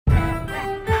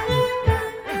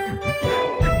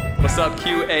What's up,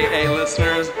 QAA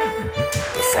listeners?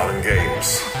 The fun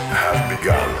games have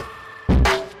begun.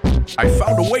 I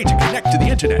found a way to connect to the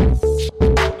internet.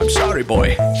 I'm sorry,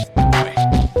 boy.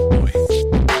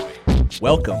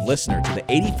 Welcome, listener, to the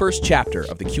 81st chapter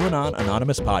of the QAnon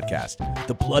Anonymous podcast,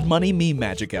 the Blood Money Meme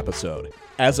Magic episode.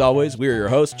 As always, we are your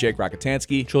hosts, Jake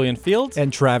Rockatansky, Julian Fields,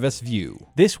 and Travis View.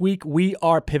 This week, we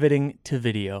are pivoting to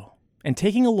video and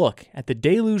taking a look at the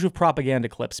deluge of propaganda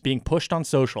clips being pushed on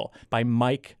social by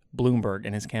Mike Bloomberg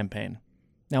and his campaign.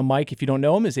 Now, Mike, if you don't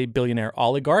know him, is a billionaire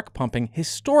oligarch pumping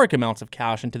historic amounts of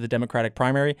cash into the Democratic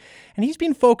primary, and he's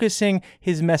been focusing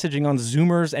his messaging on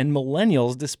Zoomers and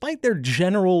millennials despite their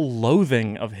general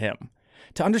loathing of him.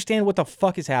 To understand what the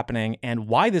fuck is happening and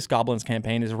why this Goblins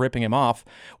campaign is ripping him off,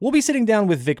 we'll be sitting down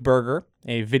with Vic Berger,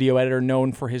 a video editor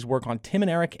known for his work on Tim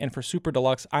and Eric and for Super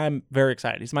Deluxe. I'm very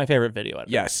excited. He's my favorite video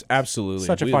editor. Yes, absolutely.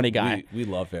 Such a funny guy. We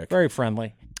love Vic. Very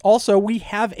friendly. Also, we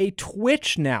have a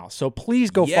Twitch now, so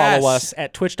please go follow us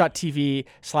at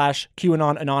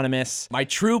twitch.tv/QAnon Anonymous. My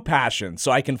true passion,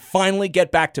 so I can finally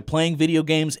get back to playing video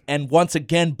games and once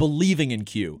again believing in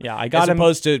Q. Yeah, I got him. As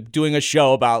opposed to doing a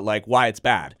show about like why it's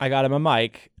bad. I got him a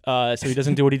mic, so he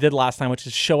doesn't do what he did last time, which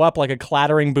is show up like a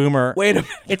clattering boomer. Wait a minute.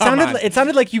 It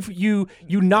sounded like you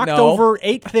knocked over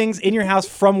 8 things in your house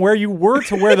from where you were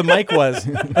to where the mic was,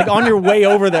 like on your way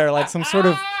over there, like some sort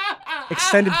of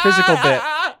extended physical bit.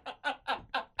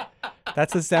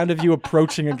 That's the sound of you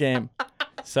approaching a game.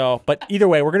 So, but either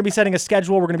way, we're going to be setting a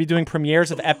schedule. We're going to be doing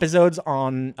premieres of episodes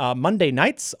on Monday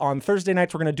nights. On Thursday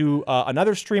nights, we're going to do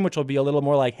another stream, which will be a little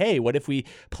more like, hey, what if we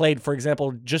played, for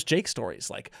example, just Jake stories?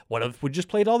 Like, what if we just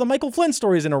played all the Michael Flynn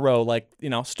stories in a row? Like,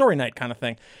 story night kind of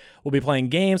thing. We'll be playing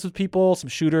games with people, some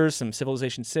shooters, some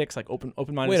Civilization 6, like open-minded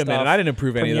stuff. Wait a minute, I didn't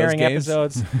approve any of those games.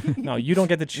 Episodes. No, you don't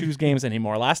get to choose games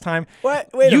anymore. Last time, Wait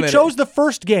a minute. You chose the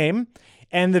first game,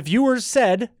 and the viewers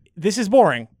said, this is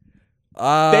boring.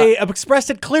 They expressed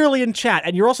it clearly in chat,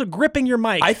 and you're also gripping your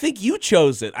mic. I think you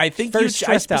chose it. I think Very I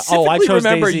stressed out. specifically I chose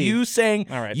remember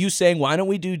DayZ. you saying, why don't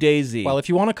we do DayZ? Well, if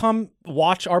you want to come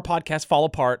watch our podcast fall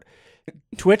apart,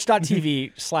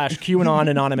 twitch.tv/QAnon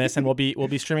Anonymous, and we'll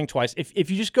be streaming twice. If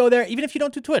you just go there, even if you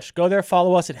don't do Twitch, go there,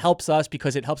 follow us. It helps us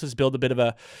because it helps us build a bit of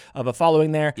a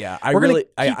following there. Yeah, I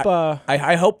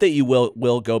hope that you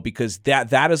will go because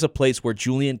that is a place where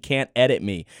Julian can't edit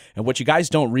me. And what you guys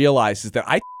don't realize is that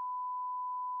I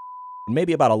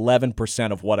maybe about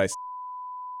 11% of what I.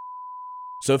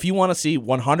 So if you want to see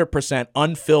 100%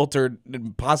 unfiltered,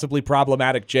 possibly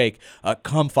problematic Jake,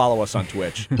 come follow us on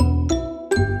Twitch.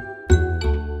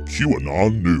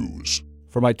 QAnon News.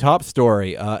 For my top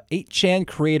story, 8chan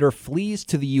creator flees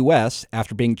to the U.S.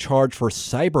 after being charged for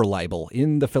cyber libel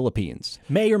in the Philippines.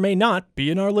 May or may not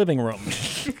be in our living room.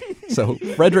 So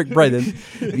Frederick Brennan,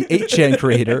 the 8chan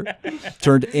creator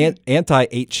turned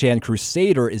anti-8chan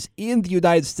crusader, is in the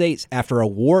United States after a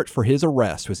warrant for his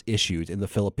arrest was issued in the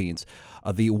Philippines.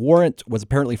 The warrant was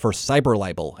apparently for cyber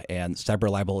libel, and cyber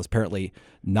libel is apparently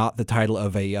not the title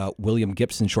of a William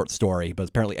Gibson short story, but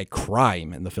it's apparently a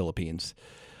crime in the Philippines.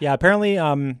 Yeah, apparently,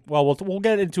 we'll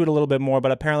get into it a little bit more,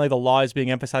 but apparently the law is being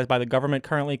emphasized by the government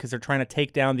currently because they're trying to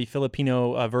take down the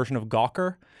Filipino version of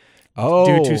Gawker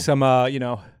due to some,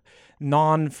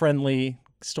 non-friendly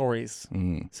stories.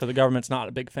 So the government's not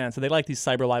a big fan. So they like these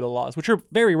cyber libel laws, which are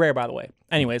very rare, by the way.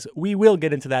 Anyways, we will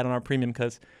get into that on our premium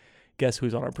because guess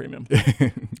who's on our premium?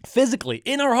 Physically,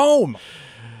 in our home.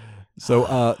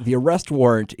 So the arrest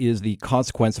warrant is the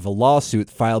consequence of a lawsuit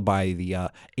filed by the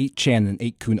 8chan and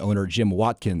 8kun owner Jim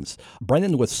Watkins.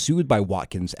 Brennan was sued by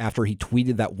Watkins after he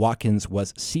tweeted that Watkins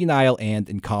was senile and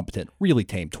incompetent. Really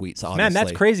tame tweets, honestly. Man,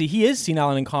 that's crazy. He is senile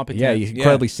and incompetent. Yeah, he's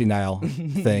incredibly senile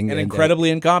thing. and incredibly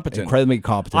incompetent. Incredibly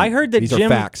incompetent. I heard that These are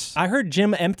facts. I heard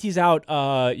Jim empties out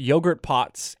yogurt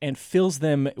pots and fills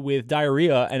them with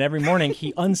diarrhea, and every morning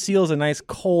he unseals a nice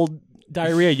cold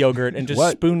diarrhea yogurt and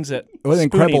just spoons it. What an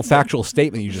incredible factual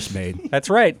statement you just made. That's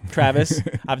right, Travis.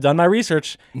 I've done my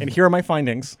research, and here are my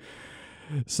findings.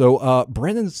 So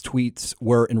Brennan's tweets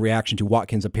were in reaction to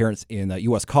Watkins' appearance in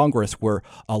U.S. Congress, where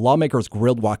lawmakers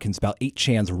grilled Watkins about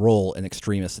 8chan's role in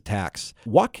extremist attacks.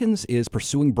 Watkins is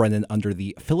pursuing Brennan under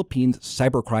the Philippines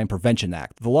Cybercrime Prevention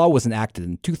Act. The law was enacted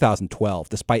in 2012,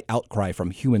 despite outcry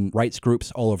from human rights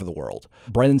groups all over the world.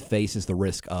 Brennan faces the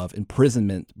risk of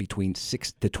imprisonment between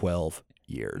 6 to 12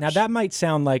 years. Now, that might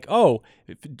sound like,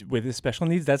 with his special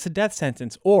needs, that's a death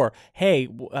sentence. Or, hey,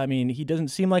 I mean, he doesn't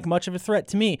seem like much of a threat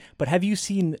to me. But have you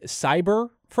seen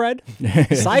Cyber Fred?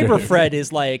 Cyber Fred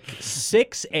is like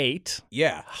 6'8".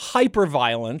 Yeah. Hyper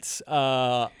violent.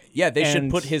 Yeah, they should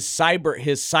And- put his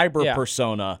cyber Yeah.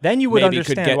 persona. Then you would maybe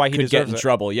understand why he could get deserves in it.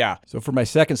 trouble. Yeah. So for my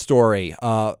second story,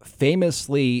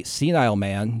 famously senile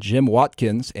man Jim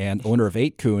Watkins and owner of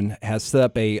 8kun has set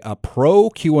up a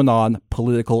pro-QAnon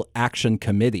political action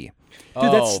committee.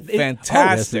 Dude,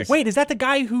 fantastic. Wait, is that the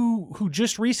guy who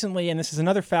just recently, and this is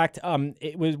another fact,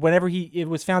 it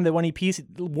was found that when he pees,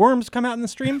 worms come out in the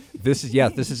stream? This is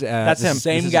That's this him. is-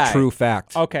 Same this is guy. a true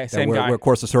fact. Okay, that same we're, guy. We're of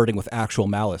course asserting with actual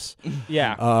malice.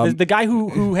 Yeah. the guy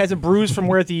who has a bruise from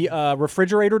where the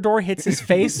refrigerator door hits his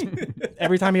face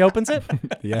every time he opens it?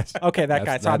 Yes. Okay, that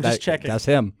guy. So I'm just checking. That's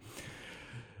him.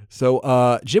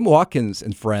 So Jim Watkins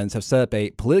and friends have set up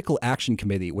a political action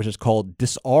committee, which is called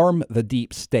Disarm the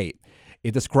Deep State.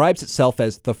 It describes itself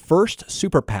as the first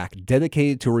super PAC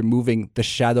dedicated to removing the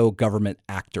shadow government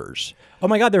actors. Oh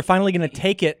my God, they're finally going to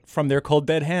take it from their cold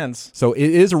dead hands. So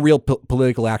it is a real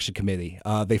political action committee.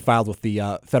 They filed with the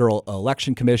Federal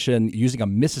Election Commission using a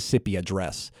Mississippi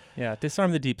address. Yeah,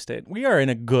 disarm the deep state. We are in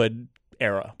a good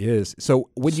era. It is.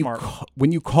 So when Smart.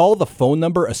 when you call the phone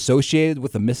number associated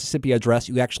with the Mississippi address,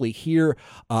 you actually hear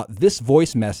this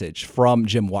voice message from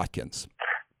Jim Watkins.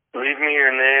 Leave me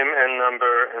your name and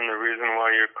number and the reason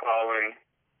why you're calling.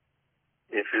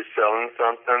 If you're selling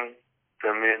something,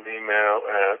 send me an email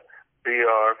at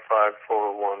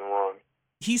br5411.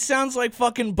 He sounds like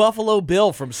fucking Buffalo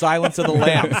Bill from Silence of the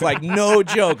Lambs. Like, no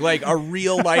joke. Like a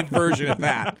real life version of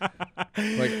that.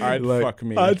 Like, I'd fuck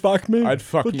me. I'd fuck me. I'd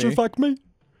fuck Would me. you fuck me?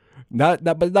 But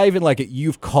not even like it.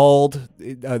 You've called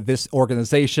this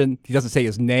organization. He doesn't say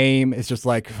his name. It's just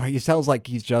like he sounds like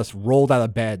he's just rolled out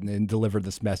of bed and delivered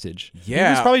this message.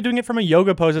 Yeah. He's probably doing it from a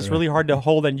yoga pose that's really hard to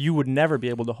hold and you would never be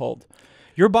able to hold.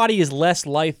 Your body is less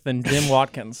lithe than Jim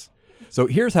Watkins. So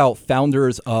here's how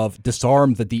founders of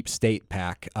Disarm the Deep State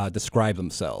PAC describe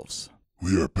themselves.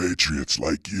 We are patriots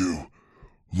like you.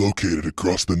 Located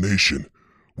across the nation,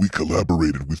 we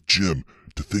collaborated with Jim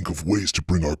to think of ways to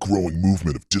bring our growing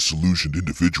movement of disillusioned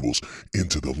individuals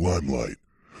into the limelight.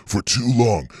 For too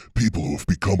long, people who have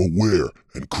become aware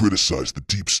and criticized the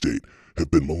deep state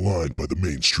have been maligned by the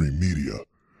mainstream media.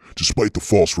 Despite the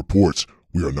false reports,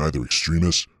 we are neither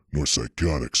extremists, nor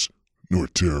psychotics, nor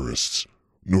terrorists,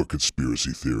 nor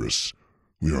conspiracy theorists.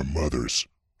 We are mothers,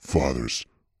 fathers,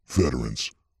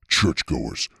 veterans,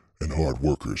 churchgoers, and hard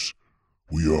workers.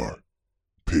 We are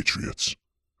patriots.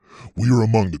 We are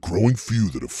among the growing few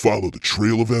that have followed the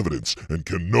trail of evidence and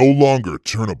can no longer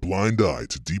turn a blind eye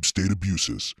to deep state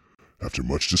abuses. After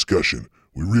much discussion,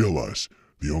 we realize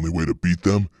the only way to beat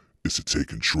them is to take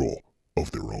control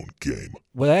of their own game.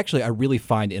 What I really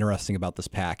find interesting about this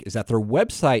PAC is that their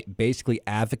website basically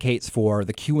advocates for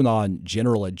the QAnon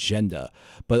general agenda,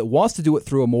 but it wants to do it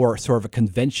through a more sort of a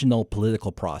conventional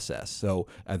political process. So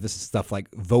this is stuff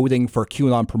like voting for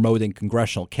QAnon promoting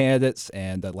congressional candidates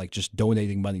and like just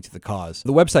donating money to the cause.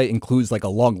 The website includes like a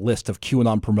long list of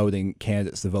QAnon promoting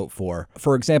candidates to vote for.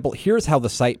 For example, here's how the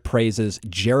site praises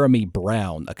Jeremy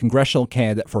Brown, a congressional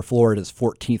candidate for Florida's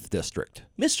 14th district.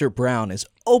 Mr. Brown is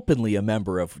openly a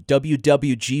member of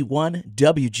WWG1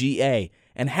 WGA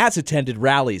and has attended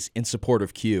rallies in support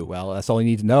of Q. Well, that's all you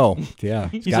need to know. Yeah,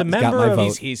 He's a member got my of-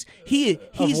 vote. He's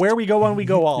Of where we go on, we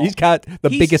go all. He's got the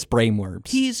He's- biggest brainworms.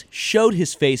 He's showed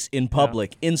his face in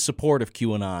public in support of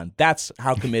QAnon. That's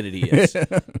how committed he is.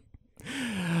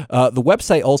 The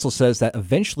website also says that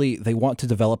eventually they want to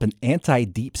develop an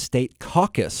anti-deep state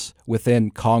caucus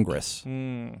within Congress.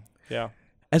 Yeah.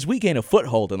 As we gain a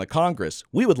foothold in the Congress,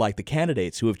 we would like the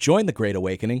candidates who have joined the Great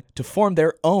Awakening to form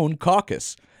their own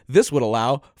caucus. This would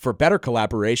allow for better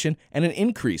collaboration and an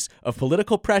increase of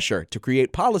political pressure to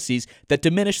create policies that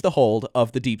diminish the hold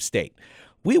of the deep state.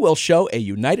 We will show a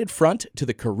united front to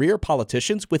the career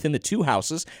politicians within the two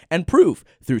houses and prove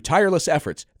through tireless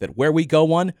efforts that where we go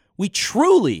one, we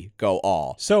truly go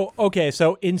all. So, okay,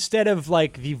 so instead of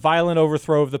like the violent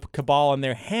overthrow of the cabal and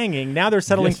they're hanging, now they're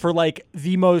settling for like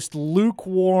the most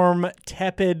lukewarm,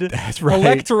 tepid right.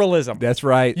 electoralism. That's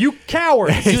right. You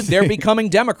cowards. Dude, they're becoming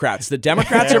Democrats. The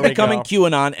Democrats There are we becoming go.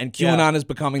 QAnon, and QAnon is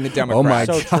becoming the Oh my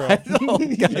Democrats. So God. true. Oh,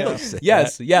 you gotta say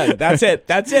Yes, yeah, that's it.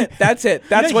 That's it. That's it.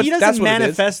 That's he what. doesn't That's what it is.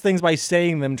 manifest things by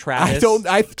saying them, Travis. I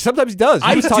don't. Sometimes he does. He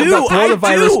I was talking do. about I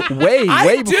coronavirus do. way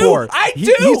I do. before. I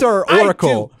do. He's our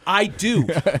oracle. I do.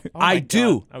 Oh my I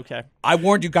do. God. Okay. I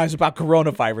warned you guys about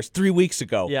coronavirus 3 weeks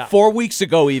ago. Yeah. 4 weeks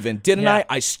ago even. Didn't Yeah. I?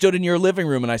 I stood in your living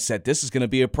room and I said, this is going to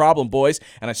be a problem, boys.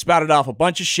 And I spouted off a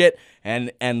bunch of shit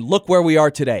and look where we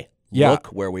are today. Yeah. Look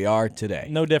where we are today.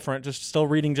 No different. Just still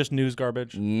reading just news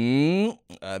garbage.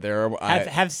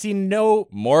 Have seen no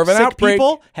More of an sick outbreak.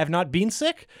 people, have not been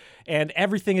sick, and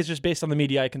everything is just based on the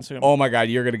media I consume. Oh my God,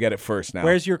 you're going to get it first now.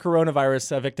 Where's your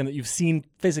coronavirus victim that you've seen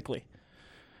physically?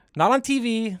 Not on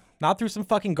TV, not through some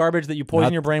fucking garbage that you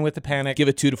poison your brain with to panic. Give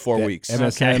it 2 to 4 weeks.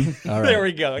 MSM. All right. There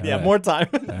we go. Yeah, more time.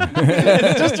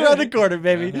 It's just around the corner,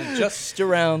 baby. Just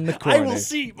around the corner. I will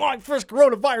see my first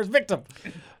coronavirus victim.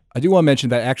 I do want to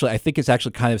mention that actually, I think it's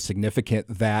actually kind of significant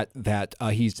that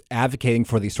he's advocating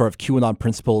for these sort of QAnon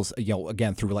principles,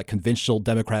 again, through like conventional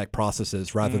democratic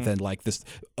processes rather than like this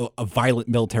a violent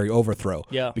military overthrow.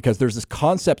 Yeah. Because there's this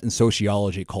concept in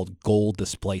sociology called goal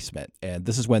displacement. And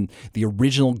this is when the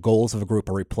original goals of a group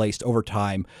are replaced over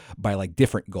time by like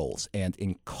different goals. And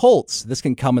in cults, this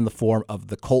can come in the form of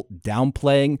the cult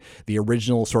downplaying the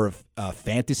original sort of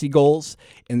fantasy goals,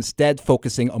 instead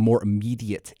focusing on more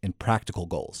immediate and practical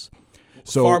goals.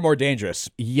 So Far more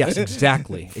dangerous. yes,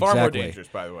 exactly. Far more exactly. dangerous,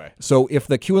 by the way. So if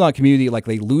the QAnon community, like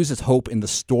they loses hope in the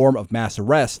storm of mass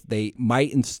arrest, they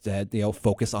might instead,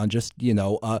 focus on just,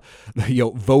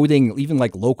 voting, even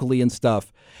like locally and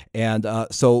stuff. And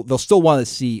so they'll still want to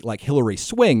see like Hillary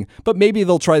swing, but maybe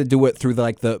they'll try to do it through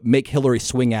the Make Hillary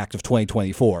Swing Act of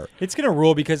 2024. It's going to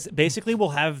rule because basically we'll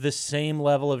have the same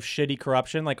level of shitty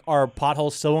corruption. Like our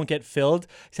potholes still won't get filled,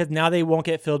 except now they won't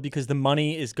get filled because the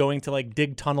money is going to like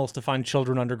dig tunnels to find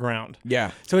children underground.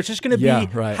 Yeah. So it's just going to be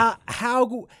right.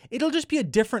 how it'll just be a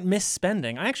different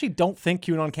misspending. I actually don't think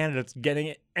QAnon candidates getting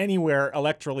it anywhere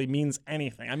electorally means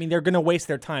anything. I mean, they're going to waste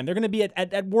their time. They're going to be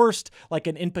at worst like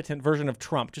an impotent version of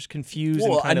Trump, just confused.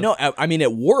 Well, I mean,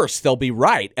 at worst, they'll be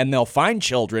right, and they'll find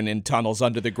children in tunnels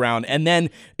under the ground, and then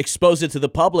expose it to the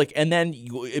public, and then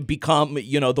become,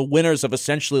 the winners of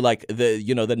essentially like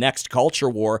the next culture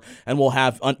war, and we'll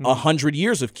have 100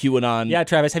 years of QAnon. Yeah,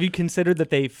 Travis, have you considered that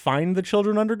they find the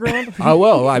children underground? Oh,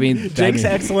 well, I mean... Jake's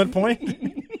excellent point.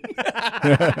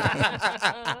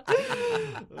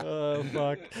 Oh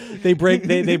fuck! They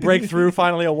break through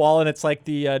finally a wall, and it's like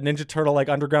the Ninja Turtle like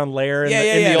underground lair in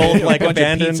the old like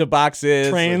abandoned pizza boxes,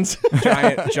 trains.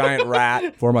 giant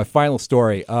rat. For my final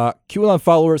story, QAnon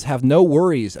followers have no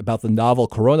worries about the novel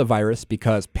coronavirus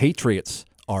because patriots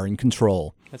are in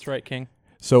control. That's right, King.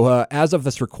 So as of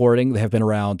this recording, there have been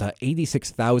around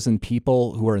 86,000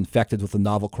 people who are infected with the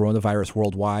novel coronavirus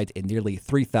worldwide, and nearly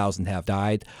 3,000 have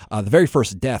died. The very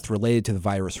first death related to the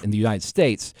virus in the United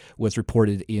States was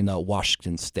reported in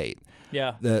Washington State.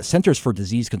 Yeah. The Centers for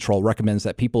Disease Control recommends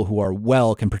that people who are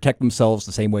well can protect themselves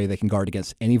the same way they can guard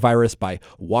against any virus by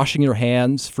washing your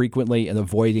hands frequently and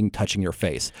avoiding touching your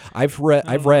face. I've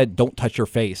read "Don't touch your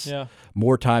face"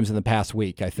 more times in the past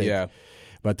week, I think. Yeah.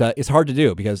 But it's hard to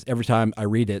do because every time I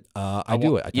read it, I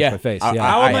do it. I touch my face. How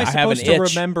How am I have supposed an to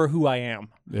itch. remember who I am?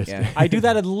 Yeah. I do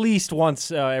that at least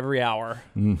once every hour.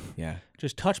 Yeah.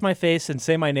 Just touch my face and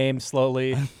say my name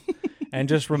slowly. And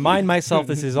just remind myself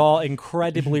this is all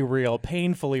incredibly real,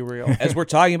 painfully real. As we're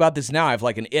talking about this now, I have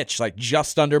like an itch like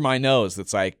just under my nose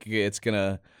that's like it's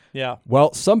gonna. Yeah.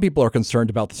 Well, some people are concerned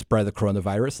about the spread of the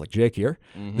coronavirus, like Jake here.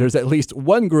 There's at least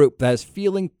one group that is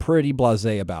feeling pretty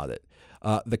blasé about it.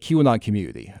 The QAnon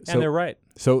community. And they're right.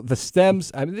 So the stems,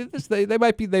 I mean, they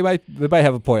might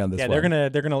have a point on this Yeah, one.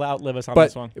 they're gonna outlive us on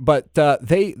this one. But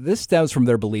this stems from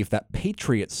their belief that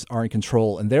patriots are in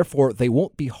control, and therefore they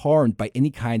won't be harmed by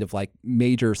any kind of like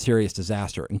major serious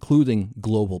disaster, including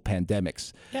global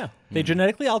pandemics. Yeah. They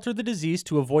genetically altered the disease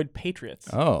to avoid patriots.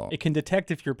 Oh. It can detect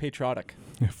if you're patriotic.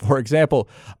 For example,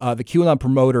 the QAnon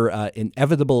promoter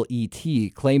Inevitable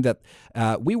ET claimed that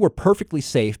we were perfectly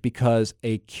safe because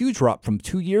a Q drop from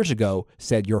 2 years ago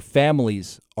said your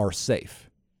families are safe.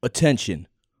 Attention.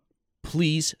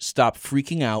 Please stop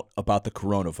freaking out about the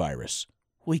coronavirus.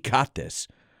 We got this.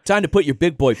 Time to put your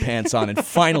big boy pants on and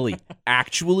finally,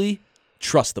 actually,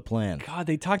 trust the plan. God,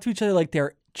 they talk to each other like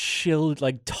they're chilled,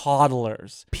 like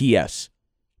toddlers. P.S.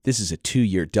 This is a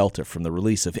 2-year delta from the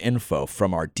release of info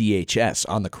from our DHS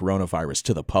on the coronavirus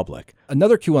to the public.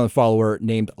 Another QAnon follower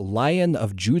named Lion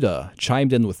of Judah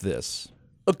chimed in with this.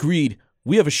 Agreed.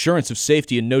 We have assurance of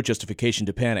safety and no justification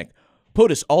to panic.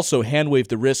 POTUS also hand-waved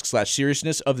the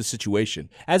risk/seriousness of the situation.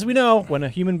 As we know, when a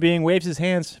human being waves his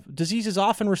hands, diseases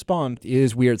often respond. It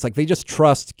is weird. It's like they just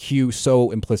trust Q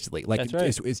so implicitly. Like That's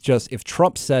right. it's just if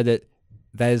Trump said it,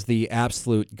 that is the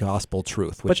absolute gospel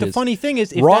truth. Which But the is funny thing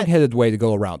is, if wrong-headed way to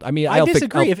go around. I mean, I don't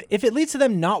disagree. Think, If it leads to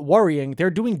them not worrying, they're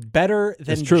doing better than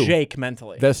That's true. Jake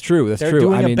mentally. That's true. That's They're true.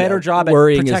 doing I a mean, better job at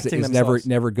worrying protecting is never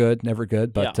themselves. never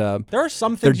good. But Yeah. There are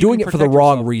some they're things you doing can it for the protect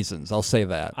wrong yourself. reasons. I'll say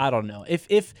that. I don't know.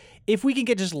 If we can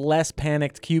get just less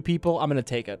panicked Q people, I'm gonna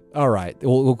take it. All right,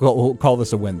 we'll call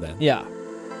this a win then. Yeah.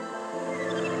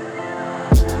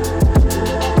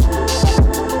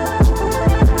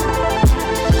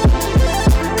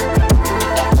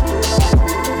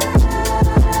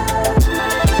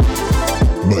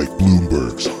 Mike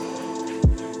Bloomberg's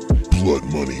Blood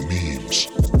Money Memes.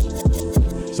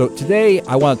 So today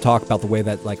I want to talk about the way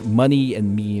that like money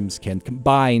and memes can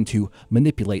combine to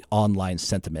manipulate online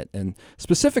sentiment. And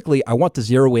specifically, I want to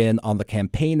zero in on the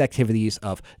campaign activities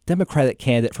of Democratic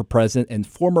candidate for president and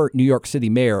former New York City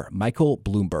Mayor Michael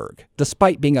Bloomberg.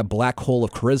 Despite being a black hole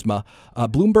of charisma,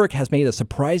 Bloomberg has made a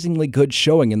surprisingly good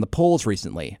showing in the polls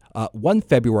recently. One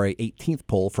February 18th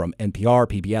poll from NPR,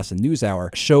 PBS, and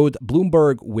NewsHour showed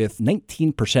Bloomberg with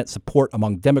 19% support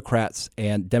among Democrats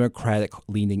and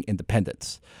Democratic-leaning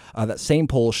independents. That same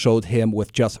poll showed him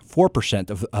with just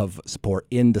 4% of support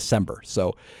in December.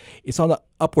 So it's on an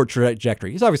upward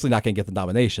trajectory. He's obviously not going to get the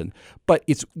nomination, but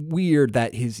it's weird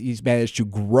that he's managed to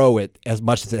grow it as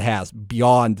much as it has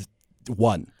beyond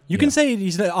one. You can say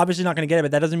he's obviously not going to get it,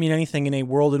 but that doesn't mean anything in a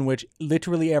world in which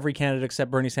literally every candidate except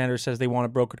Bernie Sanders says they want a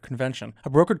brokered convention. A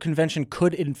brokered convention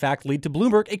could, in fact, lead to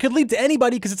Bloomberg. It could lead to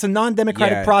anybody because it's a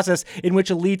non-democratic process in which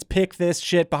elites pick this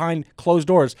shit behind closed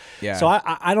doors. Yeah. So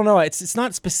I don't know. It's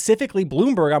not specifically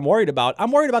Bloomberg I'm worried about.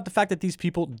 I'm worried about the fact that these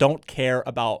people don't care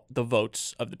about the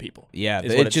votes of the people. Yeah.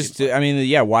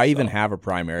 Why even have a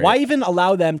primary? Why even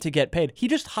allow them to get paid? He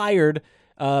just hired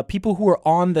people who are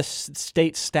on the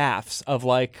state staffs of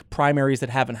like primaries that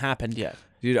haven't happened yet.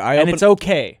 Dude, it's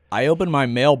okay. I opened my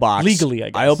mailbox. Legally,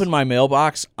 I guess. I opened my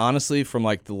mailbox, honestly, from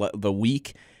like the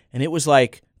week, and it was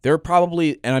like, there are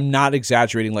probably, and I'm not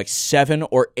exaggerating, like 7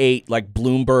 or 8 like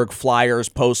Bloomberg flyers,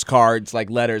 postcards,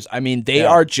 like letters. I mean, they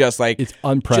are just like, it's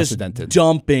unprecedented. Just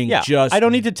dumping. Yeah. Just I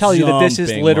don't need to tell you that this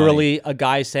is literally money. a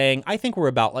guy saying, I think we're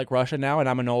about like Russia now, and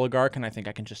I'm an oligarch, and I think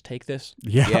I can just take this.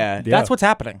 Yeah. That's what's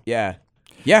happening. Yeah.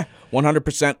 Yeah,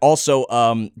 100%.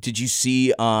 Also, did you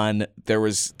see there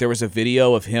was a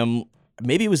video of him,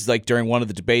 maybe it was like during one of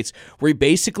the debates, where he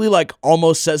basically like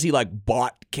almost says he like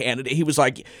bought candidate. He was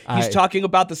like, he's talking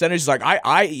about the senators. He's like,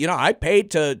 I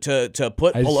paid to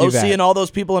put Pelosi and all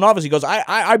those people in office. He goes,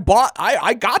 I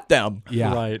got them.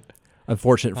 Yeah. Right.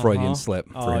 Unfortunate Freudian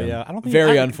slip for him. Yeah. I don't think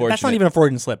Very unfortunate. That's not even a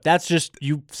Freudian slip. That's just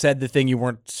you said the thing you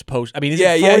weren't supposed. I mean, is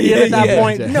it Freudian at that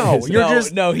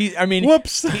point? No,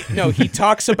 whoops. He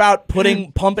talks about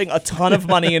pumping a ton of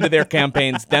money into their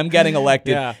campaigns, them getting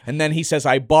elected, and then he says,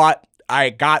 I got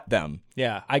them.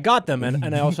 Yeah, I got them,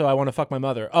 and I want to fuck my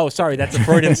mother. Oh, sorry, that's a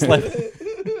Freudian slip.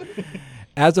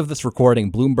 As of this recording,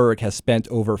 Bloomberg has spent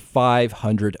over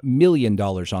 $500 million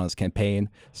on his campaign,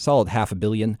 solid $500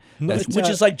 million. Which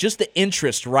is like just the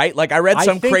interest, right? Like I read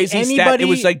some crazy stat. It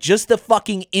was like just the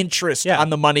fucking interest on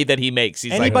the money that he makes.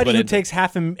 Anybody who takes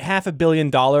 $500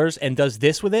 million and does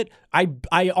this with it,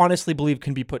 I honestly believe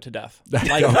can be put to death.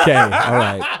 Like, okay, all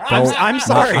right. I'm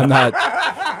sorry. I'm not.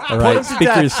 All right, speak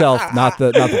for yourself, not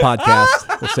the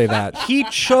podcast. We'll say that. He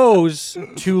chose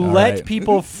to let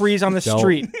people freeze on the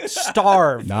street, starve.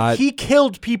 He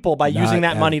killed people by using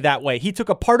that money that way. He took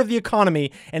a part of the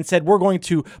economy and said, we're going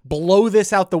to blow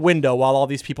this out the window while all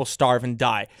these people starve and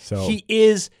die. So he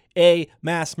is a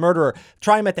mass murderer.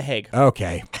 Try him at The Hague.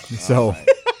 Okay. So...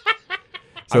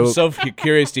 I'm so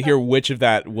curious to hear which of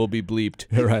that will be bleeped.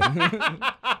 Right.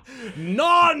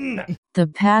 None! The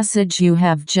passage you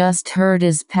have just heard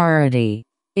is parody.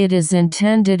 It is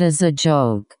intended as a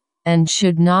joke and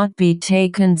should not be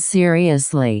taken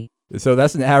seriously. So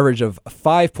that's an average of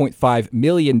 $5.5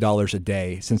 million a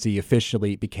day since he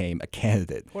officially became a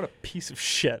candidate. What a piece of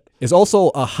shit. It's also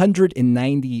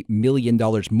 $190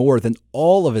 million more than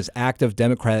all of his active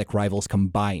Democratic rivals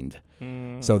combined.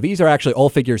 So these are actually all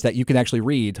figures that you can actually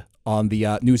read on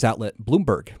the news outlet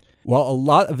Bloomberg. While a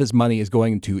lot of his money is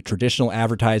going into traditional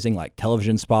advertising like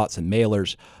television spots and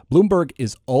mailers, Bloomberg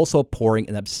is also pouring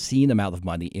an obscene amount of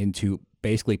money into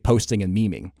basically posting and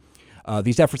memeing.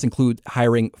 These efforts include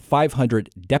hiring 500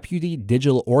 deputy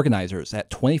digital organizers at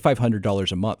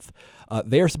 $2,500 a month.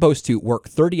 They are supposed to work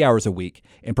 30 hours a week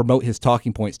and promote his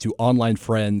talking points to online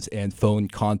friends and phone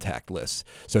contact lists.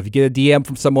 So if you get a DM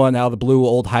from someone out of the blue,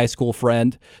 old high school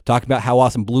friend, talking about how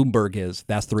awesome Bloomberg is,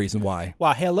 that's the reason why.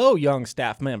 Well, hello, young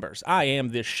staff members. I am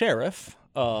the sheriff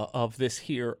of this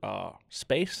here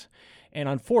space. And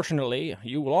unfortunately,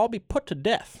 you will all be put to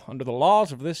death under the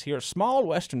laws of this here small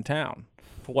western town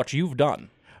for what you've done.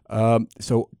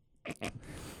 So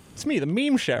it's me, the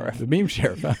meme sheriff. The meme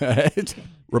sheriff.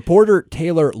 Reporter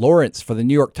Taylor Lawrence for the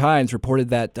New York Times reported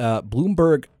that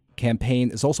Bloomberg campaign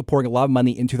is also pouring a lot of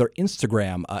money into their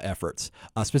Instagram efforts.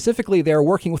 Specifically, they're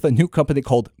working with a new company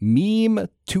called Meme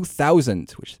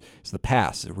 2000, which is the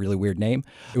past, a really weird name.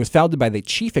 It was founded by the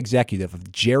chief executive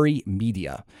of Jerry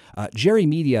Media. Jerry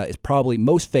Media is probably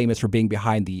most famous for being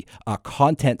behind the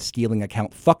content stealing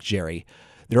account Fuck Jerry.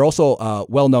 They're also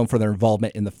well known for their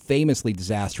involvement in the famously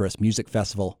disastrous music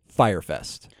festival Fyre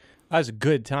Fest. That was a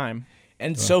good time.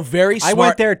 And so very smart. I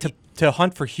went there to to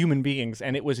hunt for human beings,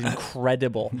 and it was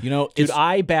incredible. You know, dude, it's-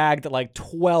 I bagged like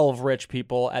 12 rich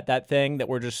people at that thing that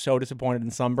were just so disappointed in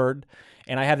Sunbird,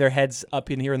 and I have their heads up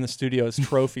in here in the studio as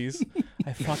trophies.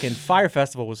 Fire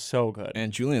Festival was so good.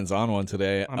 And Julian's on one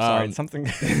today. I'm sorry,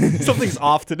 something's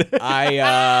off today.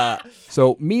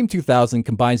 So Meme 2000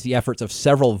 combines the efforts of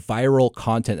several viral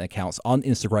content accounts on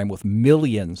Instagram with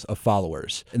millions of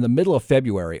followers. In the middle of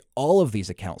February, all of these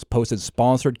accounts posted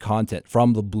sponsored content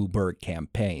from the Bloomberg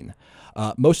campaign.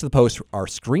 Most of the posts are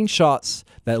screenshots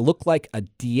that look like a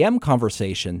DM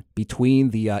conversation between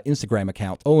the Instagram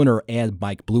account owner and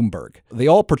Mike Bloomberg. They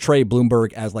all portray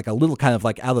Bloomberg as like a little kind of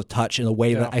like out of touch in a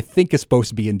way that I think is supposed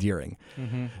to be endearing.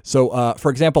 So, for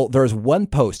example, there's one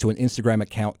post to an Instagram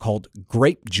account called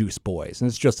Grape Juice Boys, and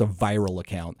it's just a viral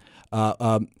account,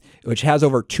 which has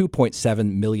over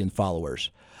 2.7 million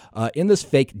followers. In this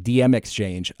fake DM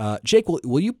exchange, Jake,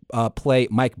 will you play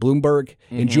Mike Bloomberg?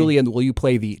 And Julian, will you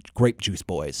play the Grape Juice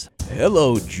Boys?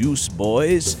 Hello, Juice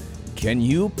Boys. Can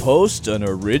you post an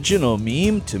original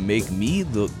meme to make me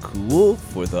look cool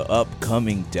for the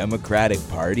upcoming Democratic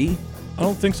Party? I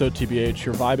don't think so, TBH.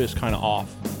 Your vibe is kind of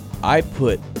off. I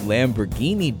put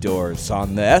Lamborghini doors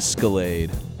on the Escalade.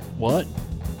 What?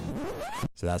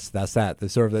 So that's that.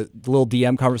 There's sort of the little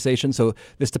DM conversation. So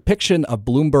this depiction of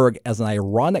Bloomberg as an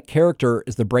ironic character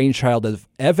is the brainchild of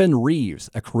Evan Reeves,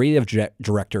 a creative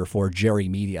director for Jerry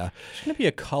Media. It's gonna be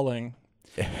a culling.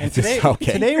 And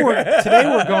Okay. today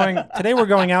we're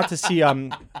going out to see a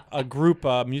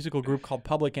musical group called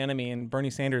Public Enemy and Bernie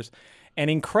Sanders. And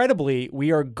incredibly,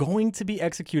 we are going to be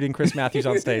executing Chris Matthews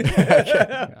on stage.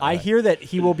 I hear that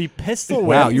he will be pistol whipped.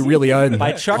 Wow, you really are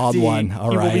by Chuck on D. one. All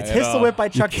he will be right. pistol whipped by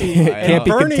Chuck D. Can't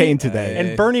be contained today.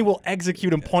 And Bernie will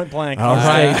execute him point blank. All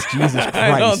right, Jesus Christ.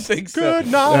 I don't think so.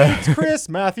 Good night, Chris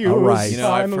Matthews. All right. You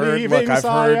know, I'm I've heard leaving that,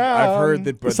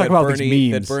 Let's talk about these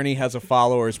Bernie, memes. that Bernie has a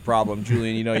followers problem.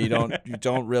 Julian, you know, you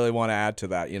don't really want to add to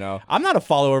that, you know. I'm not a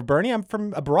follower of Bernie. I'm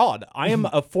from abroad. I am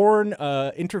a foreign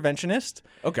interventionist.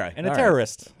 Okay. And a all right.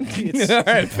 terrorist. All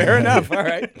right, fair enough. All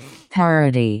right.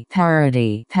 Parody,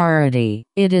 parody, parody.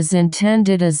 It is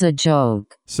intended as a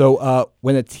joke. So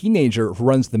when a teenager who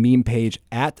runs the meme page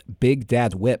at Big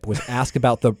Dad Whip was asked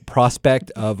about the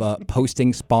prospect of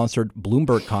posting sponsored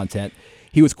Bloomberg content,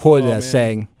 he was quoted as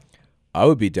saying, I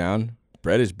would be down.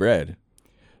 Bread is bread.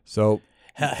 so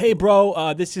Hey,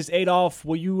 bro, this is Adolf.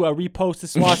 Will you repost the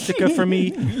swastika for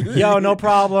me? Yo, no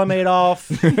problem, Adolf.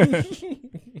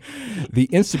 the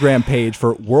Instagram page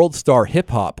for World Star Hip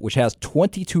Hop, which has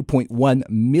 22.1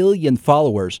 million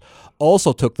followers,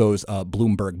 also took those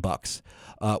Bloomberg bucks.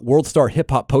 World Star Hip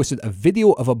Hop posted a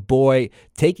video of a boy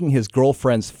taking his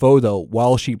girlfriend's photo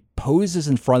while she poses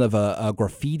in front of a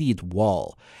graffitied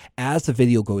wall. As the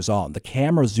video goes on, the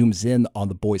camera zooms in on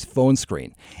the boy's phone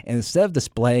screen, and instead of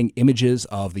displaying images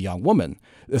of the young woman,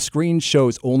 the screen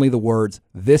shows only the words,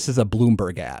 "This is a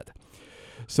Bloomberg ad."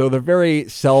 So they're very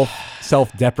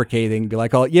self-deprecating, be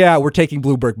like, "Oh yeah, we're taking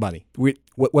Bloomberg money.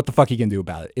 What the fuck are you gonna do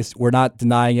about it? We're not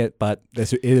denying it, but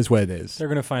it is what it is." They're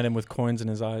going to find him with coins in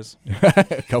his eyes.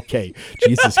 Okay,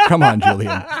 Jesus, come on,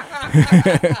 Julian.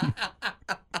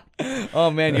 Oh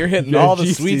man, you're hitting all the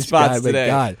Jesus, sweet spots God, today.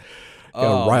 God,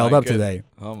 got riled my up good- today.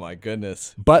 Oh my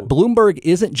goodness. But Bloomberg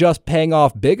isn't just paying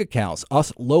off big accounts.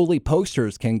 Us lowly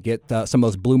posters can get some of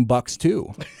those Bloom bucks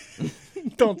too.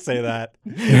 Don't say that.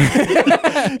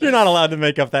 You're not allowed to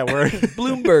make up that word.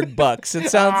 Bloomberg bucks.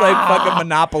 It sounds like fucking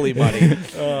Monopoly money.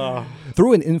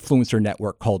 Through an influencer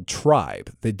network called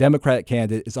Tribe, the Democratic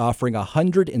candidate is offering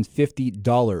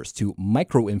 $150 to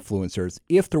micro-influencers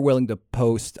if they're willing to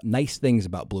post nice things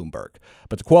about Bloomberg.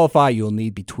 But to qualify, you'll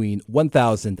need between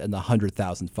 1,000 and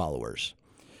 100,000 followers.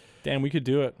 Dan, we could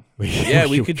do it. Yeah,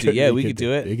 we could do it. We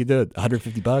could do it.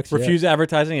 $150. Refuse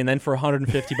advertising, and then for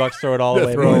 $150, throw it all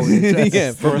away. Throw boys. it.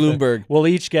 Yeah, for Bloomberg. We'll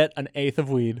each get an eighth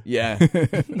of weed. Yeah.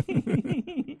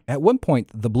 At one point,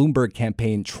 the Bloomberg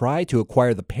campaign tried to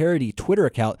acquire the parody Twitter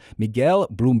account Miguel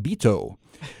Blumbito,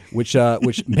 which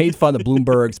made fun of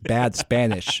Bloomberg's bad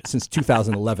Spanish since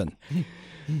 2011.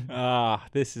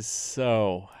 This is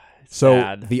so So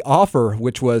sad. the offer,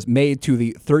 which was made to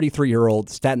the 33-year-old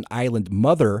Staten Island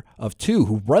mother of two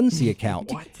who runs the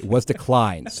account, was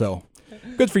declined. So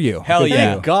good for you. Hell Good for yeah.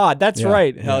 you. Thank God, that's Yeah.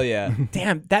 right. Hell yeah.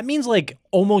 Damn, that means like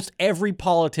almost every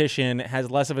politician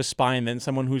has less of a spine than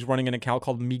someone who's running an account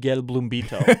called Miguel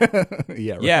Blumbito.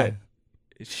 Yeah. Right. Yeah.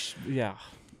 Yeah.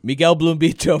 Miguel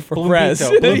Blumbito for Blumbito. press.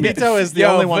 Blumbito is the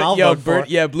only one I'll vote for.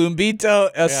 Yeah,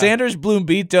 Blumbito. Sanders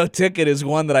Blumbito ticket is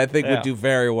one that I think would do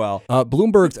very well.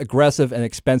 Bloomberg's aggressive and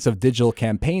expensive digital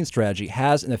campaign strategy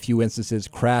has, in a few instances,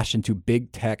 crashed into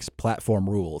big tech's platform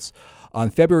rules. On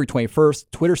February 21st,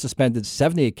 Twitter suspended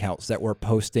 70 accounts that were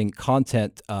posting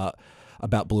content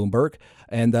about Bloomberg.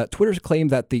 And Twitter claimed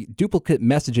that the duplicate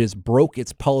messages broke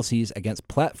its policies against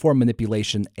platform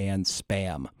manipulation and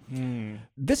spam.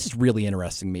 This is really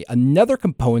interesting to me. Another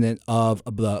component of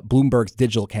the Bloomberg's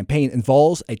digital campaign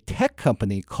involves a tech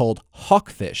company called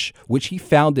Hawkfish, which he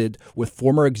founded with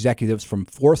former executives from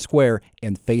Foursquare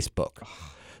and Facebook.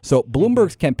 So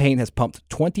Bloomberg's campaign has pumped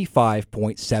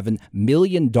 $25.7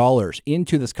 million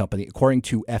into this company, according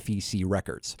to FEC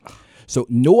records. So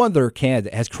no other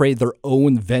candidate has created their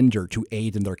own vendor to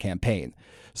aid in their campaign.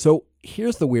 So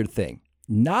here's the weird thing.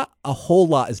 Not a whole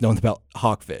lot is known about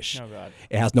Hawkfish. Oh, God.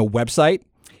 It has no website.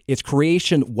 Its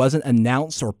creation wasn't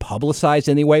announced or publicized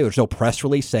anyway. There's no press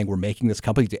release saying we're making this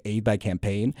company to aid my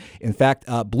campaign. In fact,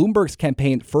 Bloomberg's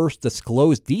campaign first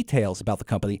disclosed details about the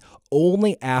company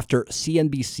only after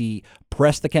CNBC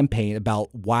pressed the campaign about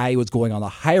why it was going on a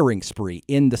hiring spree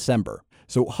in December.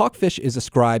 So Hawkfish is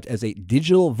described as a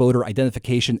digital voter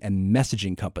identification and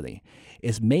messaging company.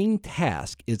 Its main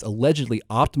task is allegedly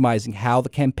optimizing how the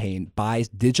campaign buys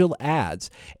digital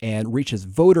ads and reaches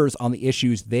voters on the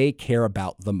issues they care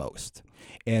about the most.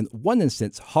 In one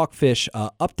instance, Hawkfish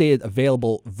updated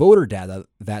available voter data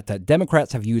that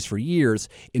Democrats have used for years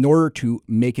in order to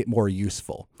make it more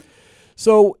useful.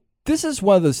 So this is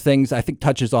one of those things I think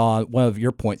touches on one of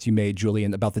your points you made,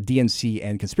 Julian, about the DNC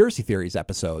and conspiracy theories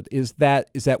episode, is that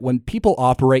when people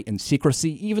operate in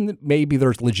secrecy, even maybe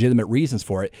there's legitimate reasons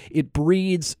for it, it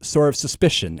breeds sort of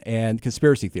suspicion and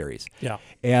conspiracy theories. Yeah.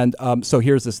 And so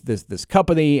here's this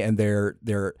company, and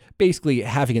they're basically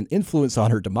having an influence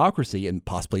on our democracy in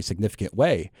possibly a significant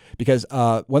way. Because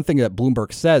one thing that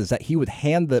Bloomberg says is that he would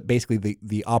hand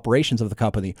the operations of the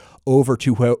company over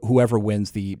to whoever wins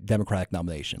the Democratic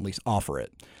nomination, at least offer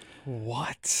it.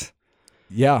 What?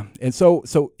 Yeah. And so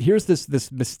here's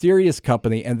this mysterious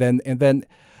company, and then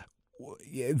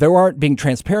they aren't being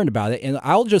transparent about it. And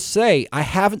I'll just say, I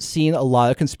haven't seen a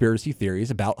lot of conspiracy theories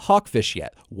about Hawkfish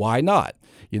yet. Why not?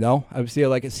 You know, I feel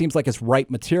like it seems like it's ripe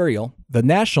material. The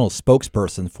national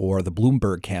spokesperson for the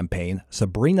Bloomberg campaign,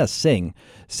 Sabrina Singh,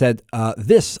 said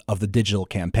this of the digital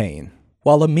campaign.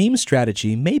 While a meme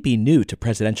strategy may be new to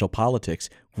presidential politics,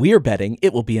 we're betting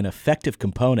it will be an effective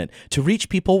component to reach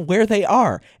people where they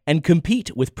are and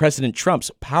compete with President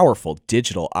Trump's powerful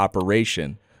digital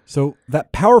operation. So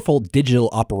that powerful digital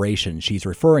operation she's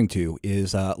referring to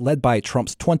is led by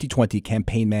Trump's 2020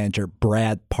 campaign manager,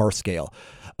 Brad Parscale.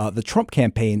 The Trump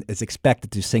campaign is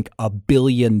expected to sink $1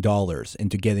 billion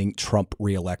into getting Trump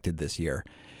reelected this year.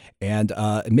 And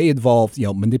it may involve,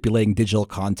 manipulating digital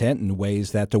content in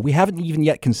ways that we haven't even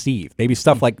yet conceived. Maybe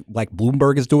stuff like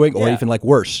Bloomberg is doing, or even like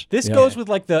worse. This goes with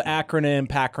like the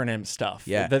acronym stuff.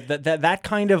 Yeah. That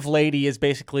kind of lady is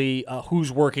basically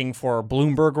who's working for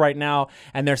Bloomberg right now,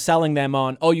 and they're selling them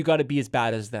on, you got to be as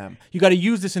bad as them. You got to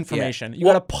use this information. You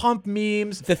got to pump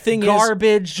memes. The thing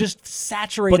garbage, just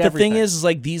saturate. But the everything. thing is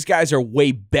like these guys are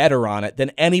way better on it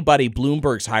than anybody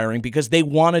Bloomberg's hiring because they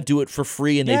want to do it for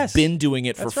free, and they've been doing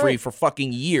it for free for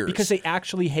fucking years. Because they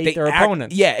actually hate their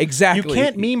opponents. Yeah, exactly. You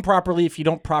can't meme properly if you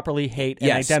don't properly hate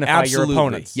and identify your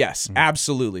opponents. Yes,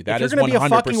 absolutely. That is 100% true. If you're going to be a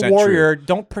fucking warrior, true.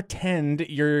 don't pretend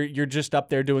you're just up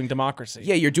there doing democracy.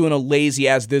 Yeah, you're doing a lazy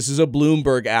ass, this is a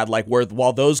Bloomberg ad, like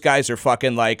while those guys are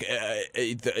fucking like,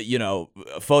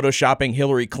 photoshopping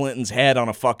Hillary Clinton's head on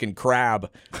a fucking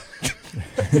crab.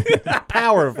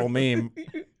 Powerful meme.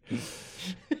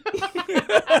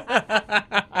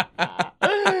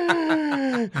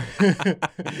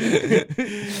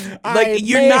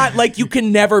 You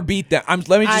can never beat them. I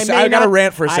gotta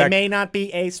rant for a second. I may not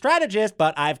be a strategist,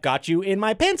 but I've got you in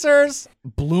my pincers.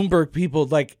 Bloomberg people,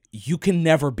 you can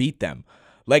never beat them.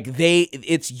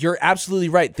 You're absolutely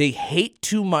right. They hate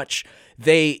too much.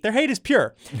 Their hate is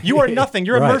pure. You are nothing.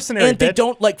 You're a mercenary. And they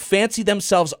don't fancy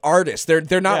themselves artists.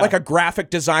 They're not like a graphic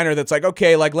designer that's like,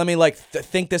 okay, let me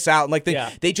think this out. And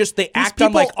they act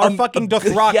on are fucking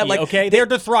Dothraki. Okay, they're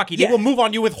Dothraki. They will move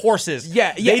on you with horses.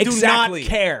 Yeah, they exactly. do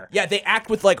not care. Yeah, they act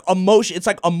with emotion. It's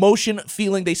like emotion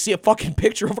feeling. They see a fucking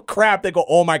picture of a crab. They go,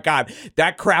 oh my god,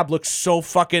 that crab looks so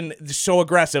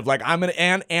aggressive. I'm gonna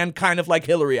and kind of like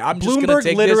Hillary. I'm just gonna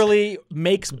take Bloomberg literally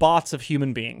makes bots of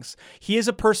human beings. He is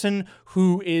a person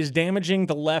who is damaging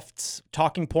the left's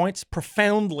talking points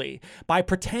profoundly by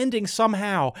pretending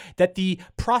somehow that the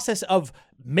process of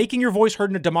making your voice heard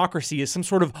in a democracy is some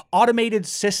sort of automated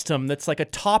system that's like a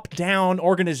top-down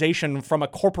organization from a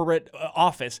corporate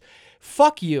office.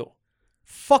 Fuck you.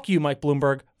 Fuck you, Mike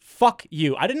Bloomberg. Fuck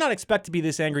you. I did not expect to be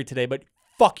this angry today, but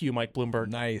fuck you, Mike Bloomberg.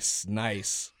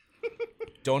 Nice.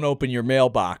 Don't open your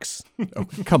mailbox.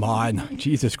 Come on,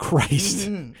 Jesus Christ.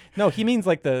 No, he means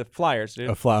like the flyers, dude.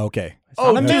 A fly. Okay.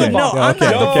 Oh, not a dude, mailbox. no, I'm Okay,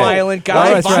 not the okay. violent Oh,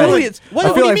 guy. that's right. Julian's- What, I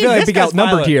what feel do you like- mean? I feel like This we got guy's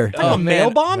numbered violent? here. Talking about Oh, mail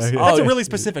man. bombs? Okay. That's a Oh, really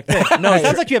specific thing. No, it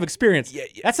sounds like you have experience.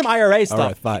 That's some IRA stuff. All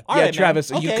right, fine. All Yeah, right, man. Travis,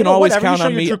 you Okay, can no, always whatever. You count show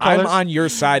on your me. true I'm colors. on your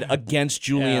side against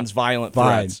Julian's violent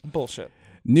Fine. threats. Bullshit.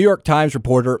 New York Times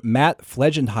reporter Matt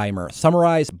Flegenheimer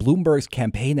summarized Bloomberg's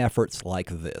campaign efforts like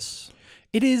this.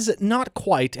 It is not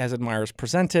quite as admirers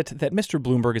present it that Mr.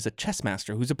 Bloomberg is a chess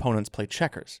master whose opponents play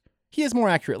checkers. He is more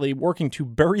accurately working to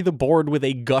bury the board with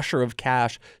a gusher of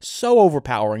cash so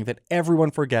overpowering that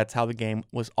everyone forgets how the game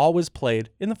was always played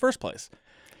in the first place.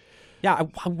 Yeah,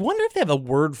 I wonder if they have a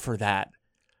word for that.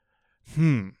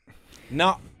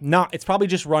 No, it's probably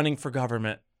just running for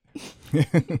government.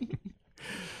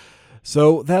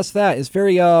 So that's that. It's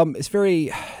very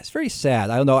sad.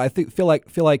 I don't know. I feel like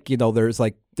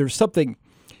there's something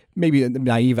maybe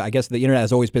naive. I guess the internet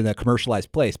has always been a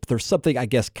commercialized place, but there's something I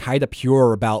guess kind of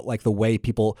pure about like the way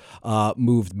people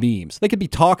moved memes. They could be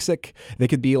toxic, they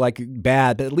could be like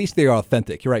bad, but at least they are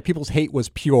authentic. You're right. People's hate was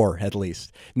pure, at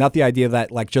least, not the idea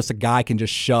that like just a guy can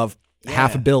just shove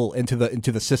half a bill into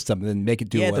the system and then make it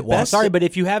do what it wants. Sorry, but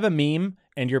if you have a meme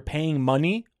and you're paying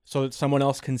money so that someone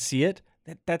else can see it,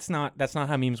 that's not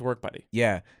how memes work, buddy.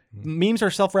 Yeah. Memes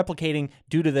are self-replicating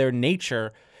due to their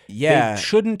nature. Yeah. They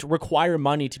shouldn't require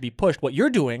money to be pushed. What you're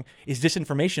doing is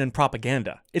disinformation and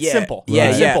propaganda. It's Yeah. simple. Yeah,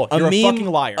 It's yeah. simple. You're a fucking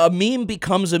liar. A meme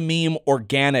becomes a meme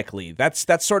organically. That's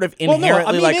sort of well, no,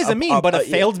 inherently a meme like is a meme, but a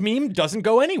yeah. failed meme doesn't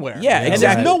go anywhere. Yeah, And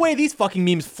exactly. there's no way these fucking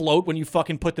memes float when you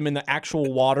fucking put them in the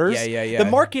actual waters. Yeah. The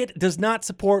market does not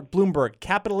support Bloomberg.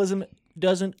 Capitalism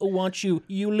doesn't want you.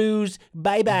 You lose.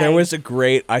 Bye-bye. There was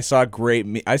I saw a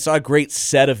great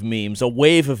set of memes, a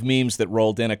wave of memes that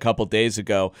rolled in a couple days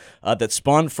ago that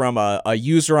spawned from a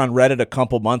user on Reddit a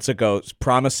couple months ago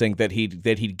promising that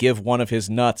he'd give one of his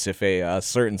nuts if a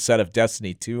certain set of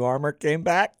Destiny 2 armor came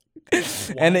back.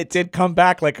 And it did come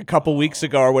back like a couple weeks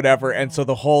ago or whatever, and so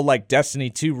the whole like Destiny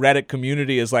 2 Reddit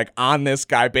community is like on this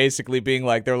guy basically being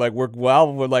like, they're like, we're here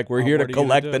to what are you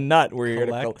collect gonna the do? nut, we're here